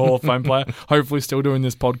celebrating him as a Hall of Fame player. Hopefully still doing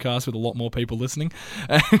this podcast with a lot more people listening.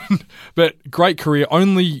 But great career.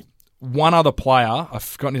 Only one other player, I've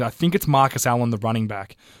forgotten his, I think it's Marcus Allen, the running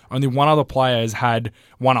back. Only one other player has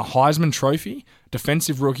won a Heisman Trophy,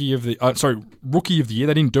 Rookie of the Year.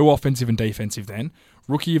 They didn't do offensive and defensive then.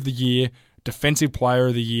 Rookie of the Year, Defensive Player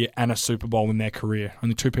of the Year, and a Super Bowl in their career.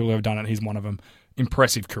 Only 2 people have done it. He's one of them.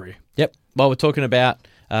 Impressive career. Yep. While we're talking about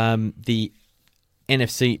the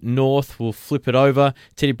NFC North, we'll flip it over.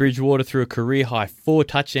 Teddy Bridgewater threw a career-high 4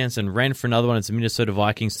 touchdowns and ran for another one as the Minnesota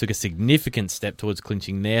Vikings took a significant step towards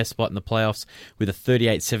clinching their spot in the playoffs with a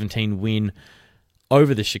 38-17 win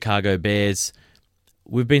over the Chicago Bears.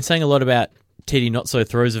 We've been saying a lot about Teddy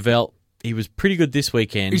Not-So-Roosevelt. He was pretty good this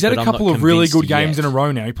weekend. He's had a couple of really good games in a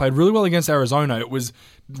row now. He played really well against Arizona. It was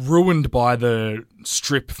ruined by the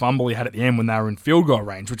strip fumble he had at the end when they were in field goal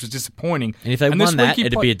range, which was disappointing. And if they won that,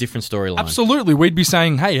 it'd be a different storyline. Absolutely. We'd be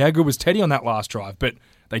saying, hey, how good was Teddy on that last drive? But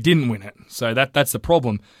they didn't win it. So that's the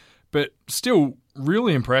problem. But still,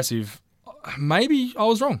 really impressive. Maybe I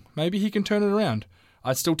was wrong. Maybe he can turn it around.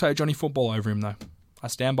 I'd still take Johnny Football over him, though. I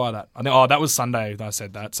stand by that. I think, that was Sunday that I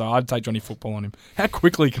said that, so I'd take Johnny Football on him. How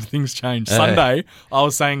quickly can things change? Sunday, I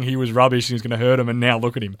was saying he was rubbish and he was going to hurt him, and now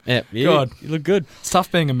look at him. Yeah, God, you look good. It's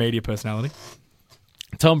tough being a media personality.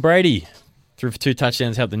 Tom Brady threw for 2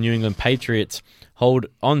 touchdowns, helped the New England Patriots hold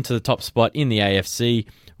on to the top spot in the AFC,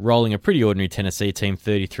 rolling a pretty ordinary Tennessee team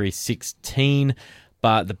 33-16.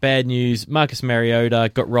 But the bad news, Marcus Mariota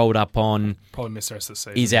got rolled up on. Probably missed the rest of the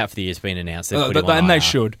season. He's out for the year. It's been announced. And they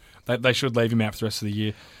should. They should leave him out for the rest of the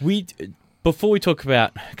year. Before we talk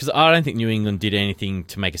about, because I don't think New England did anything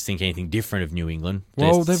to make us think anything different of New England.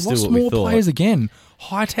 Well, they've lost more players again.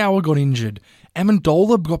 Hightower got injured.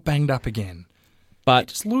 Amendola got banged up again. They're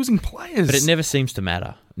just losing players. But it never seems to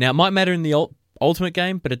matter. Now, it might matter in the ultimate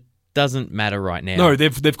game, but it doesn't matter right now. No,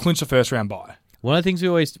 they've clinched a first-round bye. One of the things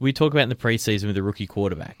we talk about in the preseason with a rookie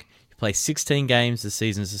quarterback, you play 16 games, the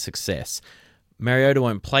season's a success. Mariota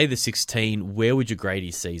won't play the 16. Where would you grade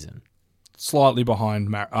his season? Slightly behind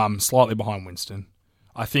Winston.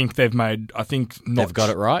 I think they've got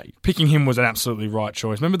it right. Picking him was an absolutely right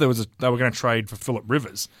choice. Remember, they were going to trade for Phillip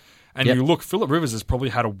Rivers, and you look, Phillip Rivers has probably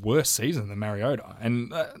had a worse season than Mariota,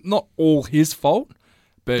 and not all his fault,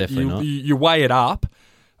 but you weigh it up.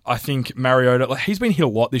 I think Mariota, he's been hit a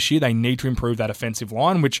lot this year. They need to improve that offensive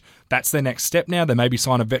line, which that's their next step now. They maybe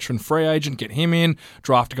sign a veteran free agent, get him in,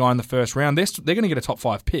 draft a guy in the first round. They're going to get a top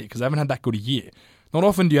 5 pick because they haven't had that good a year. Not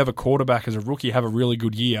often do you have a quarterback as a rookie have a really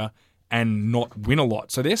good year and not win a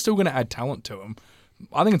lot. So they're still going to add talent to him.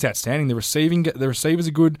 I think it's outstanding. The receivers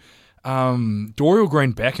are good. Dorial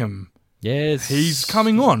Green-Beckham, Yes. he's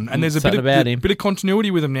coming on, and there's a bit of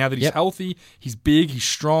continuity with him now that he's healthy, he's big, he's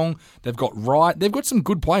strong. They've got some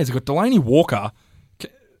good players. They've got Delaney Walker,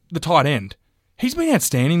 the tight end. He's been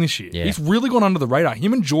outstanding this year. Yeah. He's really gone under the radar.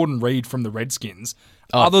 Him and Jordan Reed from the Redskins,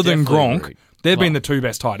 other than Gronk, Reed. they've been the 2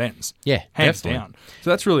 best tight ends. Yeah, hands definitely. down.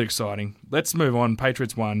 So that's really exciting. Let's move on.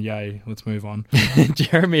 Patriots won. Yay. Let's move on.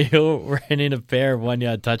 Jeremy Hill ran in a pair of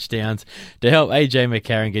 1-yard touchdowns to help AJ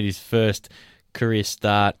McCarron get his first career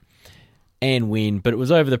start and win, but it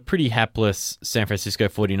was over the pretty hapless San Francisco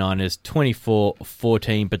 49ers,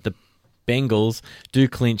 24-14, but the Bengals do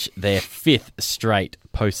clinch their 5th straight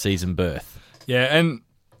postseason berth. Yeah, and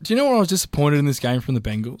do you know what I was disappointed in this game from the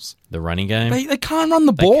Bengals? The running game? They can't run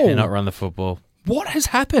the They ball. cannot run the football. What has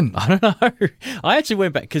happened? I don't know. I actually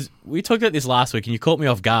went back because we talked about this last week and you caught me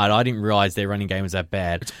off guard. I didn't realise their running game was that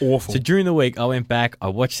bad. It's awful. So during the week, I went back. I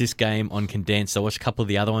watched this game on condensed. I watched a couple of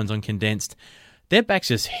the other ones on condensed. Their backs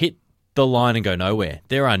just hit the line and go nowhere.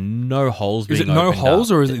 There are no holes being opened up. Is it no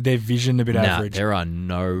holes or is it their vision a bit average? There are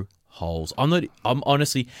no holes. I'm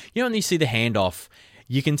honestly, when you see the handoff,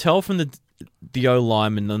 you can tell from the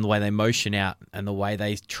O-linemen and the way they motion out and the way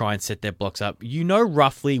they try and set their blocks up, you know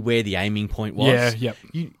roughly where the aiming point was. Yeah,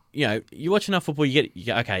 yep. You watch enough football, you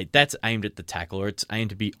get, okay, that's aimed at the tackle or it's aimed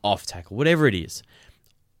to be off tackle, whatever it is.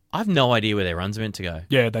 I have no idea where their run's meant to go.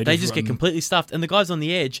 Yeah, they just get completely stuffed, and the guys on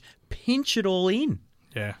the edge pinch it all in.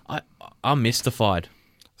 Yeah. I'm mystified.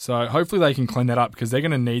 So hopefully they can clean that up because they're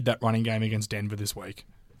going to need that running game against Denver this week.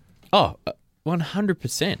 Oh,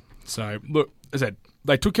 100%. So, look, as I said,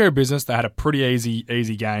 they took care of business. They had a pretty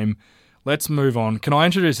easy game. Let's move on. Can I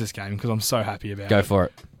introduce this game because I'm so happy about it? Go for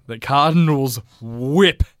it. The Cardinals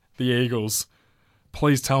whip the Eagles.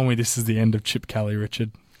 Please tell me this is the end of Chip Kelly,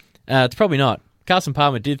 Richard. It's probably not. Carson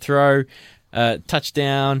Palmer did throw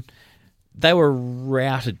touchdown. They were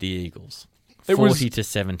routed, the Eagles. It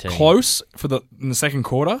 40-17. Close in the second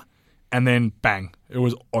quarter, and then bang, it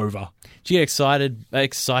was over. Did you get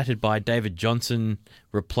excited by David Johnson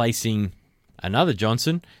replacing another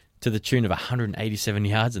Johnson to the tune of 187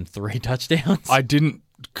 yards and 3 touchdowns? I didn't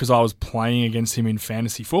because I was playing against him in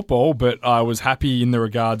fantasy football, but I was happy in the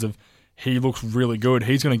regards of he looks really good.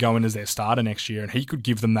 He's going to go in as their starter next year, and he could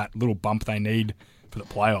give them that little bump they need for the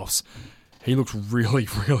playoffs. He looks really,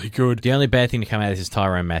 really good. The only bad thing to come out of this is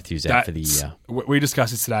Tyrone Matthews out for the year. We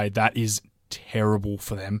discussed this today. That is terrible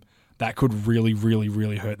for them. That could really, really,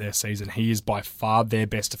 really hurt their season. He is by far their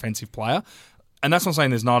best defensive player. And that's not saying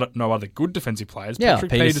there's no other good defensive players. Yeah, Patrick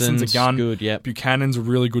Peterson's a gun. Good, yep. Buchanan's a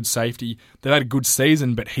really good safety. They've had a good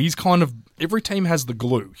season, but he's kind of... Every team has the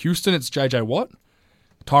glue. Houston, it's J.J. Watt.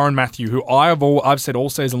 Tyrann Mathieu, who I've said all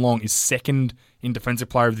season long is second in Defensive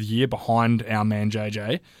Player of the Year behind our man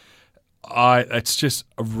J.J. It's just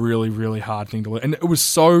a really, really hard thing to learn. And it was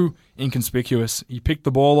so inconspicuous. He picked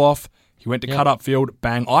the ball off. He went to cut up field.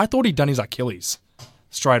 Bang. I thought he'd done his Achilles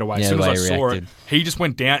straight away. As soon as I saw it, he just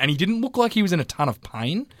went down. And he didn't look like he was in a ton of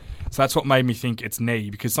pain. So that's what made me think it's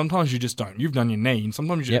knee. Because sometimes you just don't. You've done your knee. And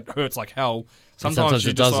sometimes it hurts like hell. Sometimes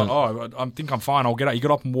you're just like, I think I'm fine. I'll get up. He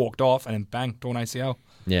got up and walked off. And then bang, torn ACL.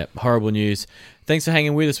 Yeah, horrible news. Thanks for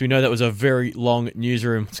hanging with us. We know that was a very long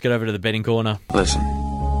newsroom. Let's get over to the betting corner. Listen,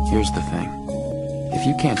 here's the thing. If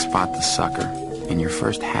you can't spot the sucker in your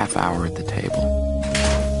first half hour at the table,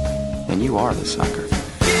 then you are the sucker.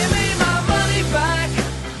 Give me my money back.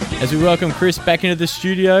 As we welcome Chris back into the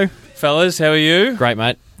studio. Fellas, how are you? Great,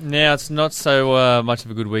 mate. Now, it's not so much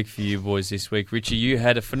of a good week for you boys this week. Richie, you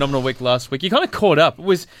had a phenomenal week last week. You kind of caught up.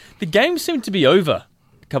 The game seemed to be over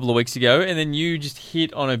a couple of weeks ago, and then you just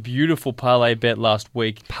hit on a beautiful parlay bet last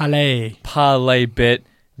week. Parlay bet.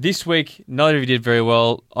 This week, neither of you did very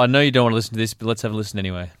well. I know you don't want to listen to this, but let's have a listen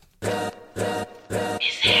anyway.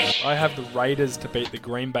 I have the Raiders to beat the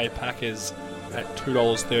Green Bay Packers at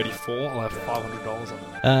 $2.34. I'll have $500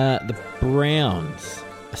 on it. The Browns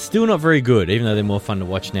are still not very good, even though they're more fun to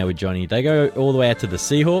watch now with Johnny. They go all the way out to the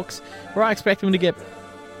Seahawks, where I expect them to get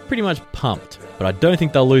pretty much pumped. But I don't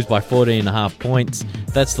think they'll lose by 14.5 points.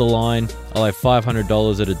 That's the line. I'll have $500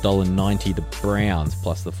 at $1.90, the Browns,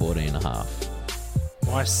 plus the 14.5.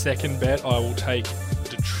 My second bet, I will take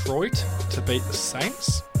Detroit to beat the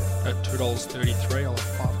Saints at $2.33. I'll have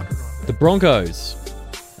 $500 on it. The Broncos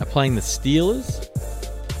are playing the Steelers.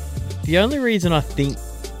 The only reason I think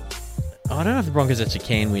I don't know if the Broncos actually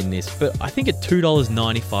can win this, but I think at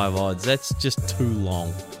 $2.95 odds, that's just too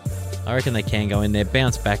long. I reckon they can go in there,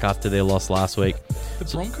 bounce back after their loss last week The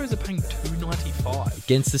Broncos are paying $2.95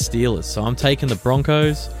 against the Steelers. So I'm taking the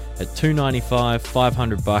Broncos at $2.95,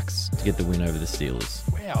 $500 to get the win over the Steelers.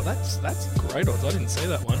 Wow, that's great odds. I didn't see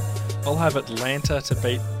that one. I'll have Atlanta to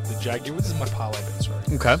beat the Jaguars. This is my parlay bet, sorry.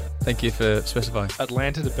 Okay. Thank you for specifying.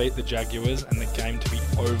 Atlanta to beat the Jaguars and the game to be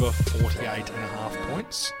over 48.5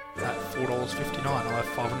 points at $4.59. I'll have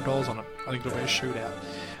 $500 on it. I think it'll be a shootout.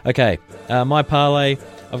 Okay, my parlay,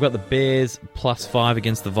 I've got the Bears +5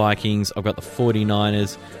 against the Vikings. I've got the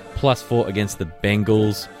 49ers +4 against the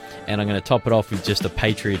Bengals. And I'm going to top it off with just a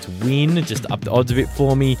Patriots win, just up the odds a bit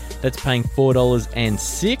for me. That's paying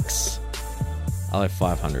 $4.06. I'll have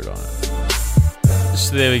 $500 on it.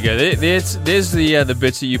 So there we go. There's the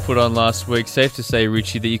bets that you put on last week. Safe to say,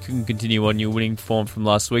 Richie, that you can continue on your winning form from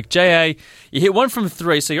last week. JA, you hit 1 from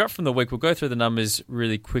 3, so you're up from the week. We'll go through the numbers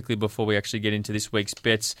really quickly before we actually get into this week's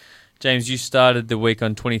bets. James, you started the week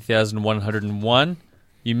on 20,101.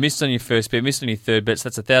 You missed on your first bet, missed on your third bet, so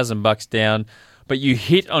that's $1,000 down. But you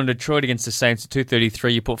hit on Detroit against the Saints at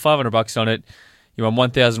 233. You put $500 on it. You won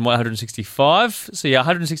 1,165. So you're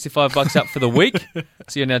 $165 up for the week.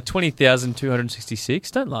 So you're now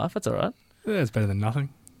 20,266. Don't laugh. That's all right. Yeah, it's better than nothing.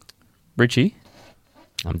 Richie,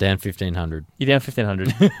 I'm down 1,500. you're down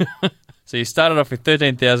 1,500. So you started off with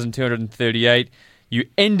 13,238. You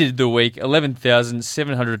ended the week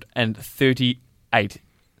 11,738.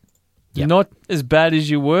 Yep. Not as bad as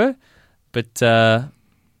you were, but yeah.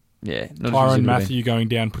 Not as good as Tyrann you Matthew going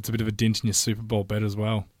down puts a bit of a dint in your Super Bowl bet as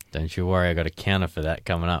well. Don't you worry, I got a counter for that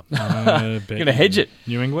coming up. You're going to hedge it.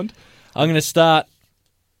 New England? I'm going to start.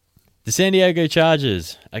 The San Diego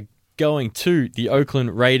Chargers are going to the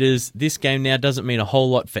Oakland Raiders. This game now doesn't mean a whole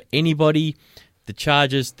lot for anybody. The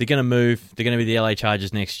Chargers, they're going to move. They're going to be the LA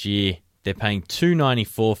Chargers next year. They're paying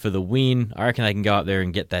 $2.94 for the win. I reckon they can go up there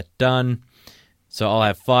and get that done. So I'll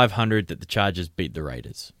have $500 that the Chargers beat the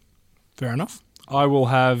Raiders. Fair enough. I will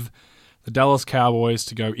have the Dallas Cowboys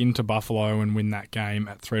to go into Buffalo and win that game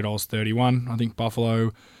at $3.31. I think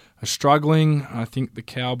Buffalo are struggling. I think the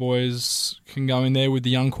Cowboys can go in there with the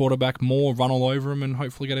young quarterback Moore, run all over him, and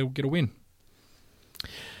hopefully get a win.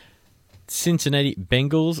 Cincinnati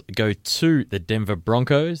Bengals go to the Denver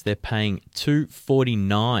Broncos. They're paying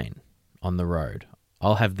 $2.49 on the road.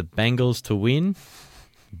 I'll have the Bengals to win.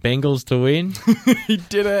 Bengals to win. He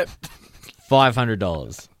did it.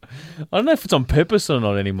 $500. I don't know if it's on purpose or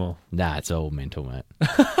not anymore. Nah, it's all mental, mate.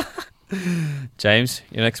 James,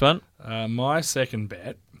 your next one? My second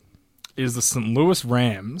bet is the St. Louis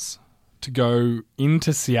Rams to go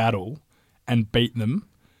into Seattle and beat them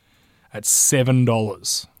at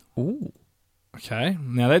 $7. Ooh. Okay,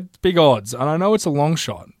 now that's big odds, and I know it's a long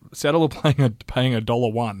shot. Seattle are paying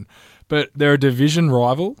 $1, but they're a division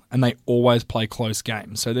rival, and they always play close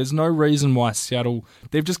games. So there's no reason why Seattle,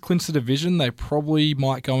 they've just clinched the division. They probably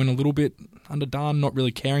might go in a little bit underdone, not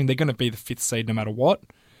really caring. They're going to be the 5th seed no matter what.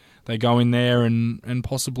 They go in there and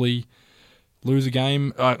possibly lose a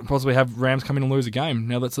game, possibly have Rams come in and lose a game.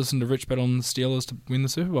 Now let's listen to Rich bet on the Steelers to win the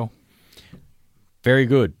Super Bowl. Very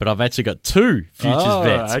good, but I've actually got 2 futures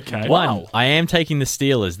bets. Okay. One, Wow. I am taking the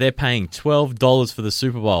Steelers. They're paying $12 for the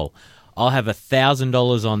Super Bowl. I'll have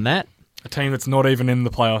 $1,000 on that. A team that's not even in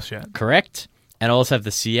the playoffs yet. Correct. And I also have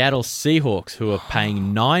the Seattle Seahawks, who are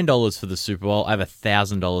paying $9 for the Super Bowl. I have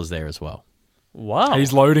 $1,000 there as well. Wow.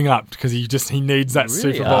 He's loading up because he needs that Really?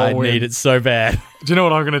 Super Bowl I win. need it so bad. Do you know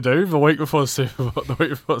what I'm going to do? The week before the Super Bowl,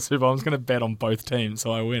 I'm just going to bet on both teams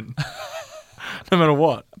so I win. No matter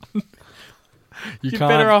what. You're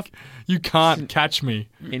better off. You can't catch me.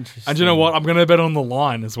 Interesting. And do you know what? I'm going to bet on the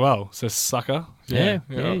line as well. So sucker. Yeah,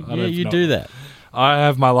 you do that. I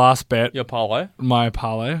have my last bet. Your parlay? My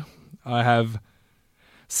parlay. I have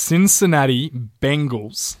Cincinnati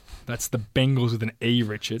Bengals. That's the Bengals with an E,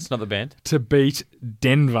 Richard. It's not the band. To beat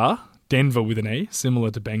Denver with an E, similar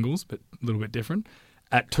to Bengals, but a little bit different,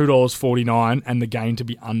 at $2.49, and the game to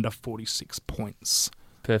be under 46 points.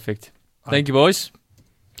 Perfect. Thank you, boys.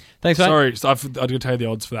 Thanks, mate. Sorry, I've got to tell you the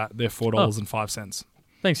odds for that. They're $4.05.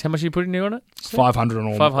 Thanks. How much are you putting on it? 500 on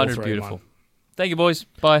all. 500, all beautiful. 3 Thank you, boys.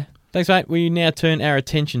 Bye. Thanks, mate. We now turn our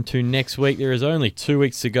attention to next week. There is only 2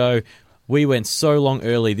 weeks to go. We went so long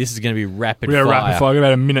early. This is going to be rapid We're fire. going to rapid fire. We've got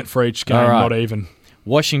about a minute for each game, All right. not even.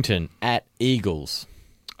 Washington at Eagles.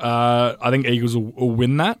 I think Eagles will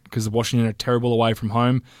win that because Washington are terrible away from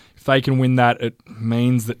home. If they can win that, it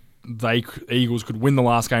means that Eagles could win the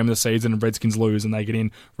last game of the season and Redskins lose and they get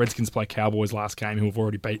in. Redskins play Cowboys last game who have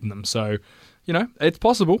already beaten them. So, it's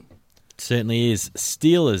possible. It certainly is.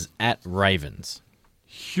 Steelers at Ravens.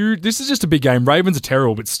 Huge. This is just a big game. Ravens are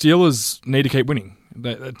terrible, but Steelers need to keep winning.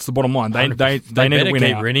 That's the bottom line. They need to win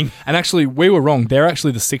keep out. winning. And actually, we were wrong. They're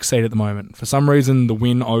actually the 6th seed at the moment. For some reason, the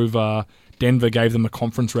win over Denver gave them a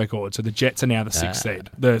conference record, so the Jets are now the 6th seed.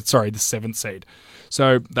 The 7th seed.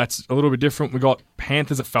 So that's a little bit different. We got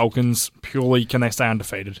Panthers at Falcons. Purely, can they stay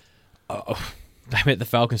undefeated? They met the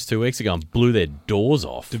Falcons 2 weeks ago and blew their doors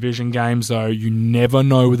off. Division games, though, you never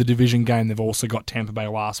know with a division game. They've also got Tampa Bay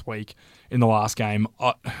last week in the last game.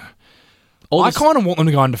 I kind of want them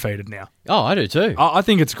to go undefeated now. Oh, I do too. I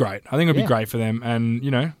think it's great. I think it'd be great for them. And,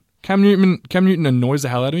 Cam Newton annoys the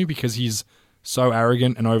hell out of me because he's so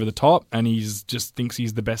arrogant and over the top and he's just thinks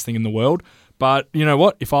he's the best thing in the world. But you know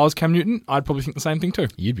what? If I was Cam Newton, I'd probably think the same thing too.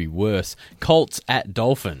 You'd be worse. Colts at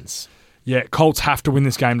Dolphins. Yeah, Colts have to win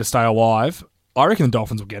this game to stay alive. I reckon the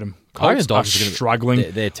Dolphins will get them. Colts are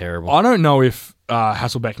struggling. They're terrible. I don't know if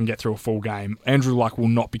Hasselbeck can get through a full game. Andrew Luck will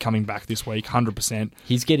not be coming back this week, 100%.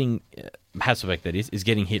 He's getting, Hasselbeck that is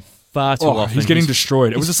getting hit far too often. He's getting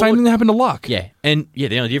destroyed. It was the same thing that happened to Luck. Yeah, and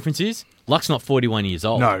the only difference is Luck's not 41 years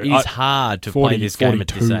old. No, it's hard to play this game at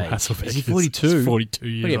this age. Hasselbeck Is he 42? He's 42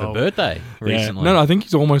 years old. What, do you have a birthday recently? No, I think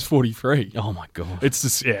he's almost 43. Oh my God. It's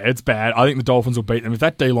just, it's bad. I think the Dolphins will beat them. If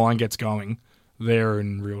that D-line gets going, they're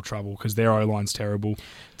in real trouble because their O-line's terrible.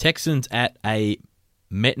 Texans at a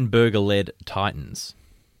Mettenberger-led Titans.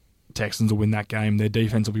 Texans will win that game. Their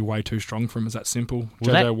defense will be way too strong for them. It's that simple.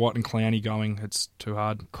 JJ Watt and Clowney going, it's too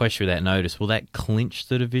hard. Question without notice. Will that clinch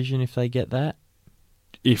the division if they get that?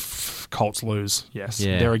 If Colts lose, yes.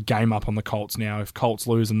 Yeah. They're a game up on the Colts now. If Colts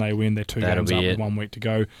lose and they win, they're 2 That'll games up be with it. 1 week to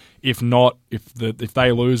go. If not, if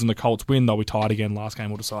they lose and the Colts win, they'll be tied again. Last game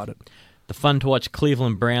will decide it. The fun-to-watch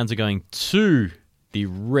Cleveland Browns are going to the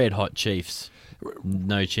red-hot Chiefs.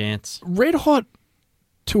 No chance. Red hot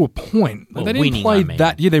to a point. Well, they didn't winning, play I mean.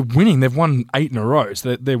 that. Yeah, they're winning. They've won 8 in a row,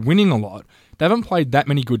 so they're winning a lot. They haven't played that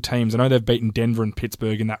many good teams. I know they've beaten Denver and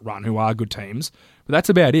Pittsburgh in that run, who are good teams, but that's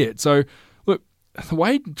about it. So, look, the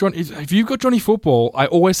way if you've got Johnny Football, I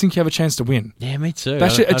always think you have a chance to win. Yeah, me too.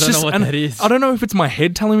 That's I don't know what that is. I don't know if it's my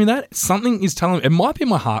head telling me that. Something is telling me. It might be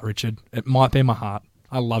my heart, Richard. It might be my heart.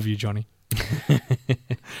 I love you, Johnny.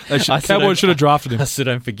 Cowboys should have drafted him. I still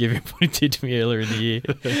don't forgive him for what he did to me earlier in the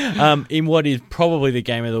year. In what is probably the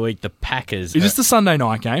game of the week, the Packers. Is this the Sunday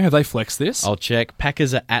night game? Have they flexed this? I'll check.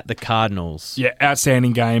 Packers are at the Cardinals. Yeah,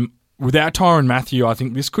 outstanding game. Without Tyrann Mathieu, I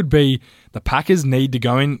think this could be the Packers need to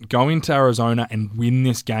go into Arizona and win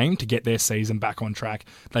this game to get their season back on track.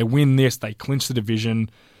 They win this, they clinch the division.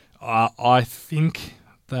 I think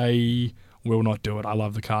they will not do it. I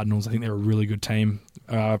love the Cardinals. I think they're a really good team.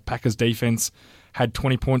 Packers defense had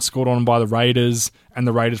 20 points scored on them by the Raiders, and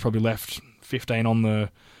the Raiders probably left 15 on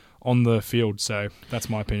the field. So that's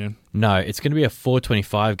my opinion. No, it's going to be a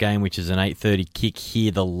 4:25 game, which is an 8:30 kick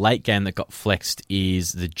here. The late game that got flexed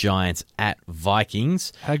is the Giants at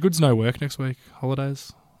Vikings. How good's no work next week?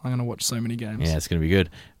 Holidays? I'm going to watch so many games. Yeah, it's going to be good.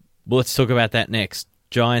 Well, let's talk about that next.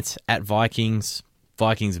 Giants at Vikings.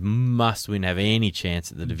 Vikings must win, have any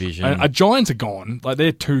chance at the division. Giants are gone. Like,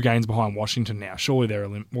 they're 2 games behind Washington now. Surely they're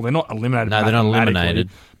they're not eliminated. No, they're not eliminated.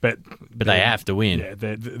 But they have to win. Yeah,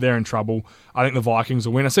 they're in trouble. I think the Vikings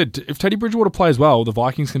will win. I said, if Teddy Bridgewater plays well, the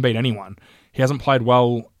Vikings can beat anyone. He hasn't played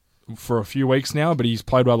well for a few weeks now, but he's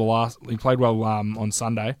played well on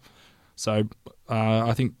Sunday. So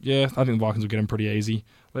I think the Vikings will get him pretty easy.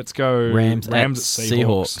 Let's go Rams at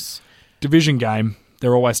Seahawks. Division game.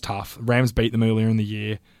 They're always tough. Rams beat them earlier in the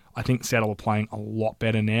year. I think Seattle are playing a lot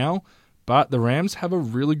better now, but the Rams have a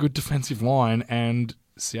really good defensive line, and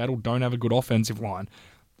Seattle don't have a good offensive line.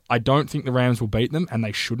 I don't think the Rams will beat them, and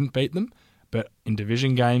they shouldn't beat them, but in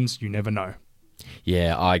division games, you never know.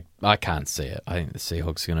 Yeah, I can't see it. I think the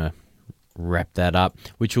Seahawks are going to wrap that up,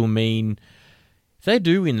 which will mean if they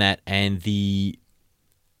do win that and the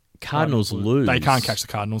Cardinals lose... They can't catch the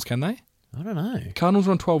Cardinals, can they? I don't know. Cardinals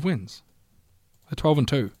are on 12 wins. They're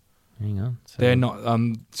 12-2. Hang on. So They're not.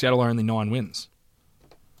 Seattle are only 9 wins.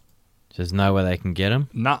 There's no way they can get them?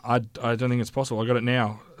 No, I don't think it's possible. I got it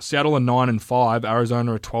now. Seattle are 9-5.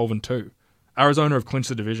 Arizona are 12-2. Arizona have clinched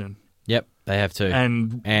the division. Yep, they have too.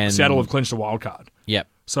 And Seattle have clinched a wild card. Yep.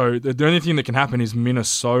 So the only thing that can happen is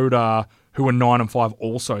Minnesota, who are 9-5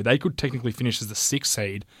 also, they could technically finish as the 6th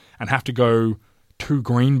seed and have to go to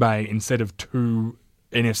Green Bay instead of to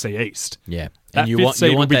NFC East. Yeah. That and you 5th want,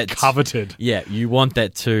 seed you want will be that coveted. Yeah, you want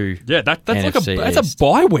that too. Yeah, that's NFC like that's a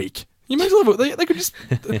bye week. You may as well they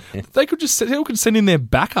could just send in their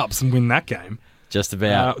backups and win that game. Just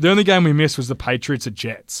about. The only game we missed was the Patriots at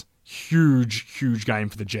Jets. Huge game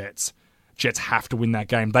for the Jets. Jets have to win that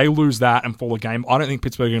game. They lose that and fall a game. I don't think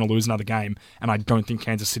Pittsburgh are going to lose another game, and I don't think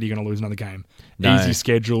Kansas City are going to lose another game. No. Easy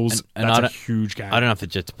schedules. And that's a huge game. I don't know if the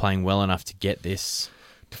Jets are playing well enough to get this.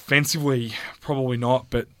 Defensively, probably not,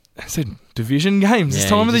 but I said division games this Yeah,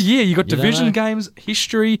 time of the year. You got you don't division know. games,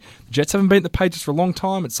 history. The Jets haven't beaten the Patriots for a long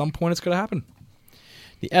time. At some point, it's going to happen.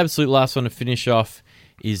 The absolute last one to finish off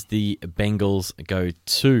is the Bengals go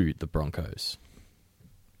to the Broncos.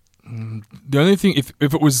 The only thing, if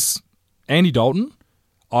it was Andy Dalton,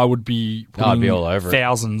 I would be I'd be all over it.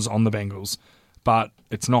 thousands on the Bengals. But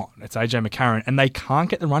it's not. It's AJ McCarron. And they can't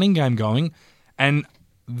get the running game going. And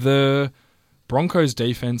the Broncos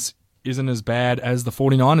defense isn't as bad as the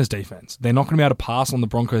 49ers defense. They're not going to be able to pass on the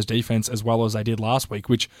Broncos defense as well as they did last week,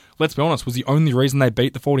 which, let's be honest, was the only reason they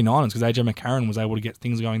beat the 49ers, because AJ McCarron was able to get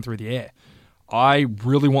things going through the air. I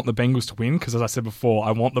really want the Bengals to win because, as I said before,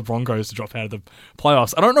 I want the Broncos to drop out of the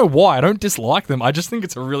playoffs. I don't know why. I don't dislike them. I just think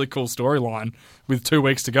it's a really cool storyline with 2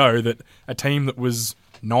 weeks to go that a team that was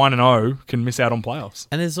 9-0 can miss out on playoffs.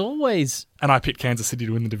 And there's always... And I picked Kansas City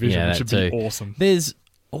to win the division, which would be awesome. There's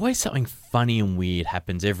always something funny and weird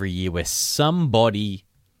happens every year where somebody...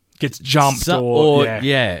 Gets jumped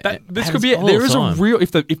This could be it. There is a real...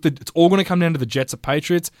 If it's all going to come down to the Jets or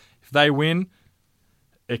Patriots, if they win,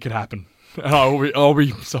 it could happen. I'll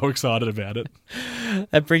be so excited about it.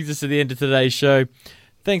 That brings us to the end of today's show.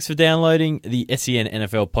 Thanks for downloading the SEN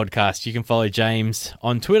NFL podcast. You can follow James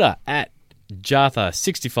on Twitter at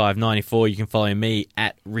Jartha6594. You can follow me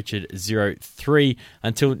at Richard03.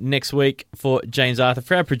 Until next week, for James Arthur,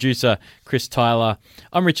 for our producer, Chris Tyler,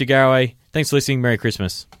 I'm Richard Garraway. Thanks for listening. Merry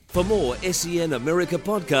Christmas. For more SEN America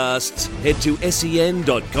podcasts, head to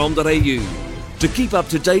sen.com.au. To keep up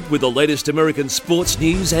to date with the latest American sports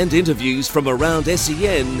news and interviews from around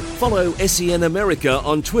SEN, follow SEN America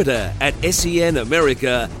on Twitter at SEN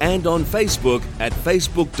America and on Facebook at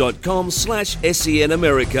facebook.com/SEN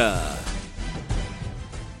America.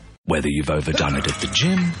 Whether you've overdone it at the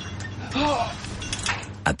gym,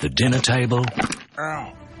 at the dinner table,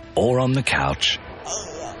 or on the couch,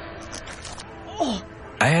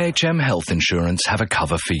 AHM Health Insurance have a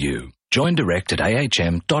cover for you. Join direct at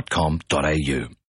ahm.com.au.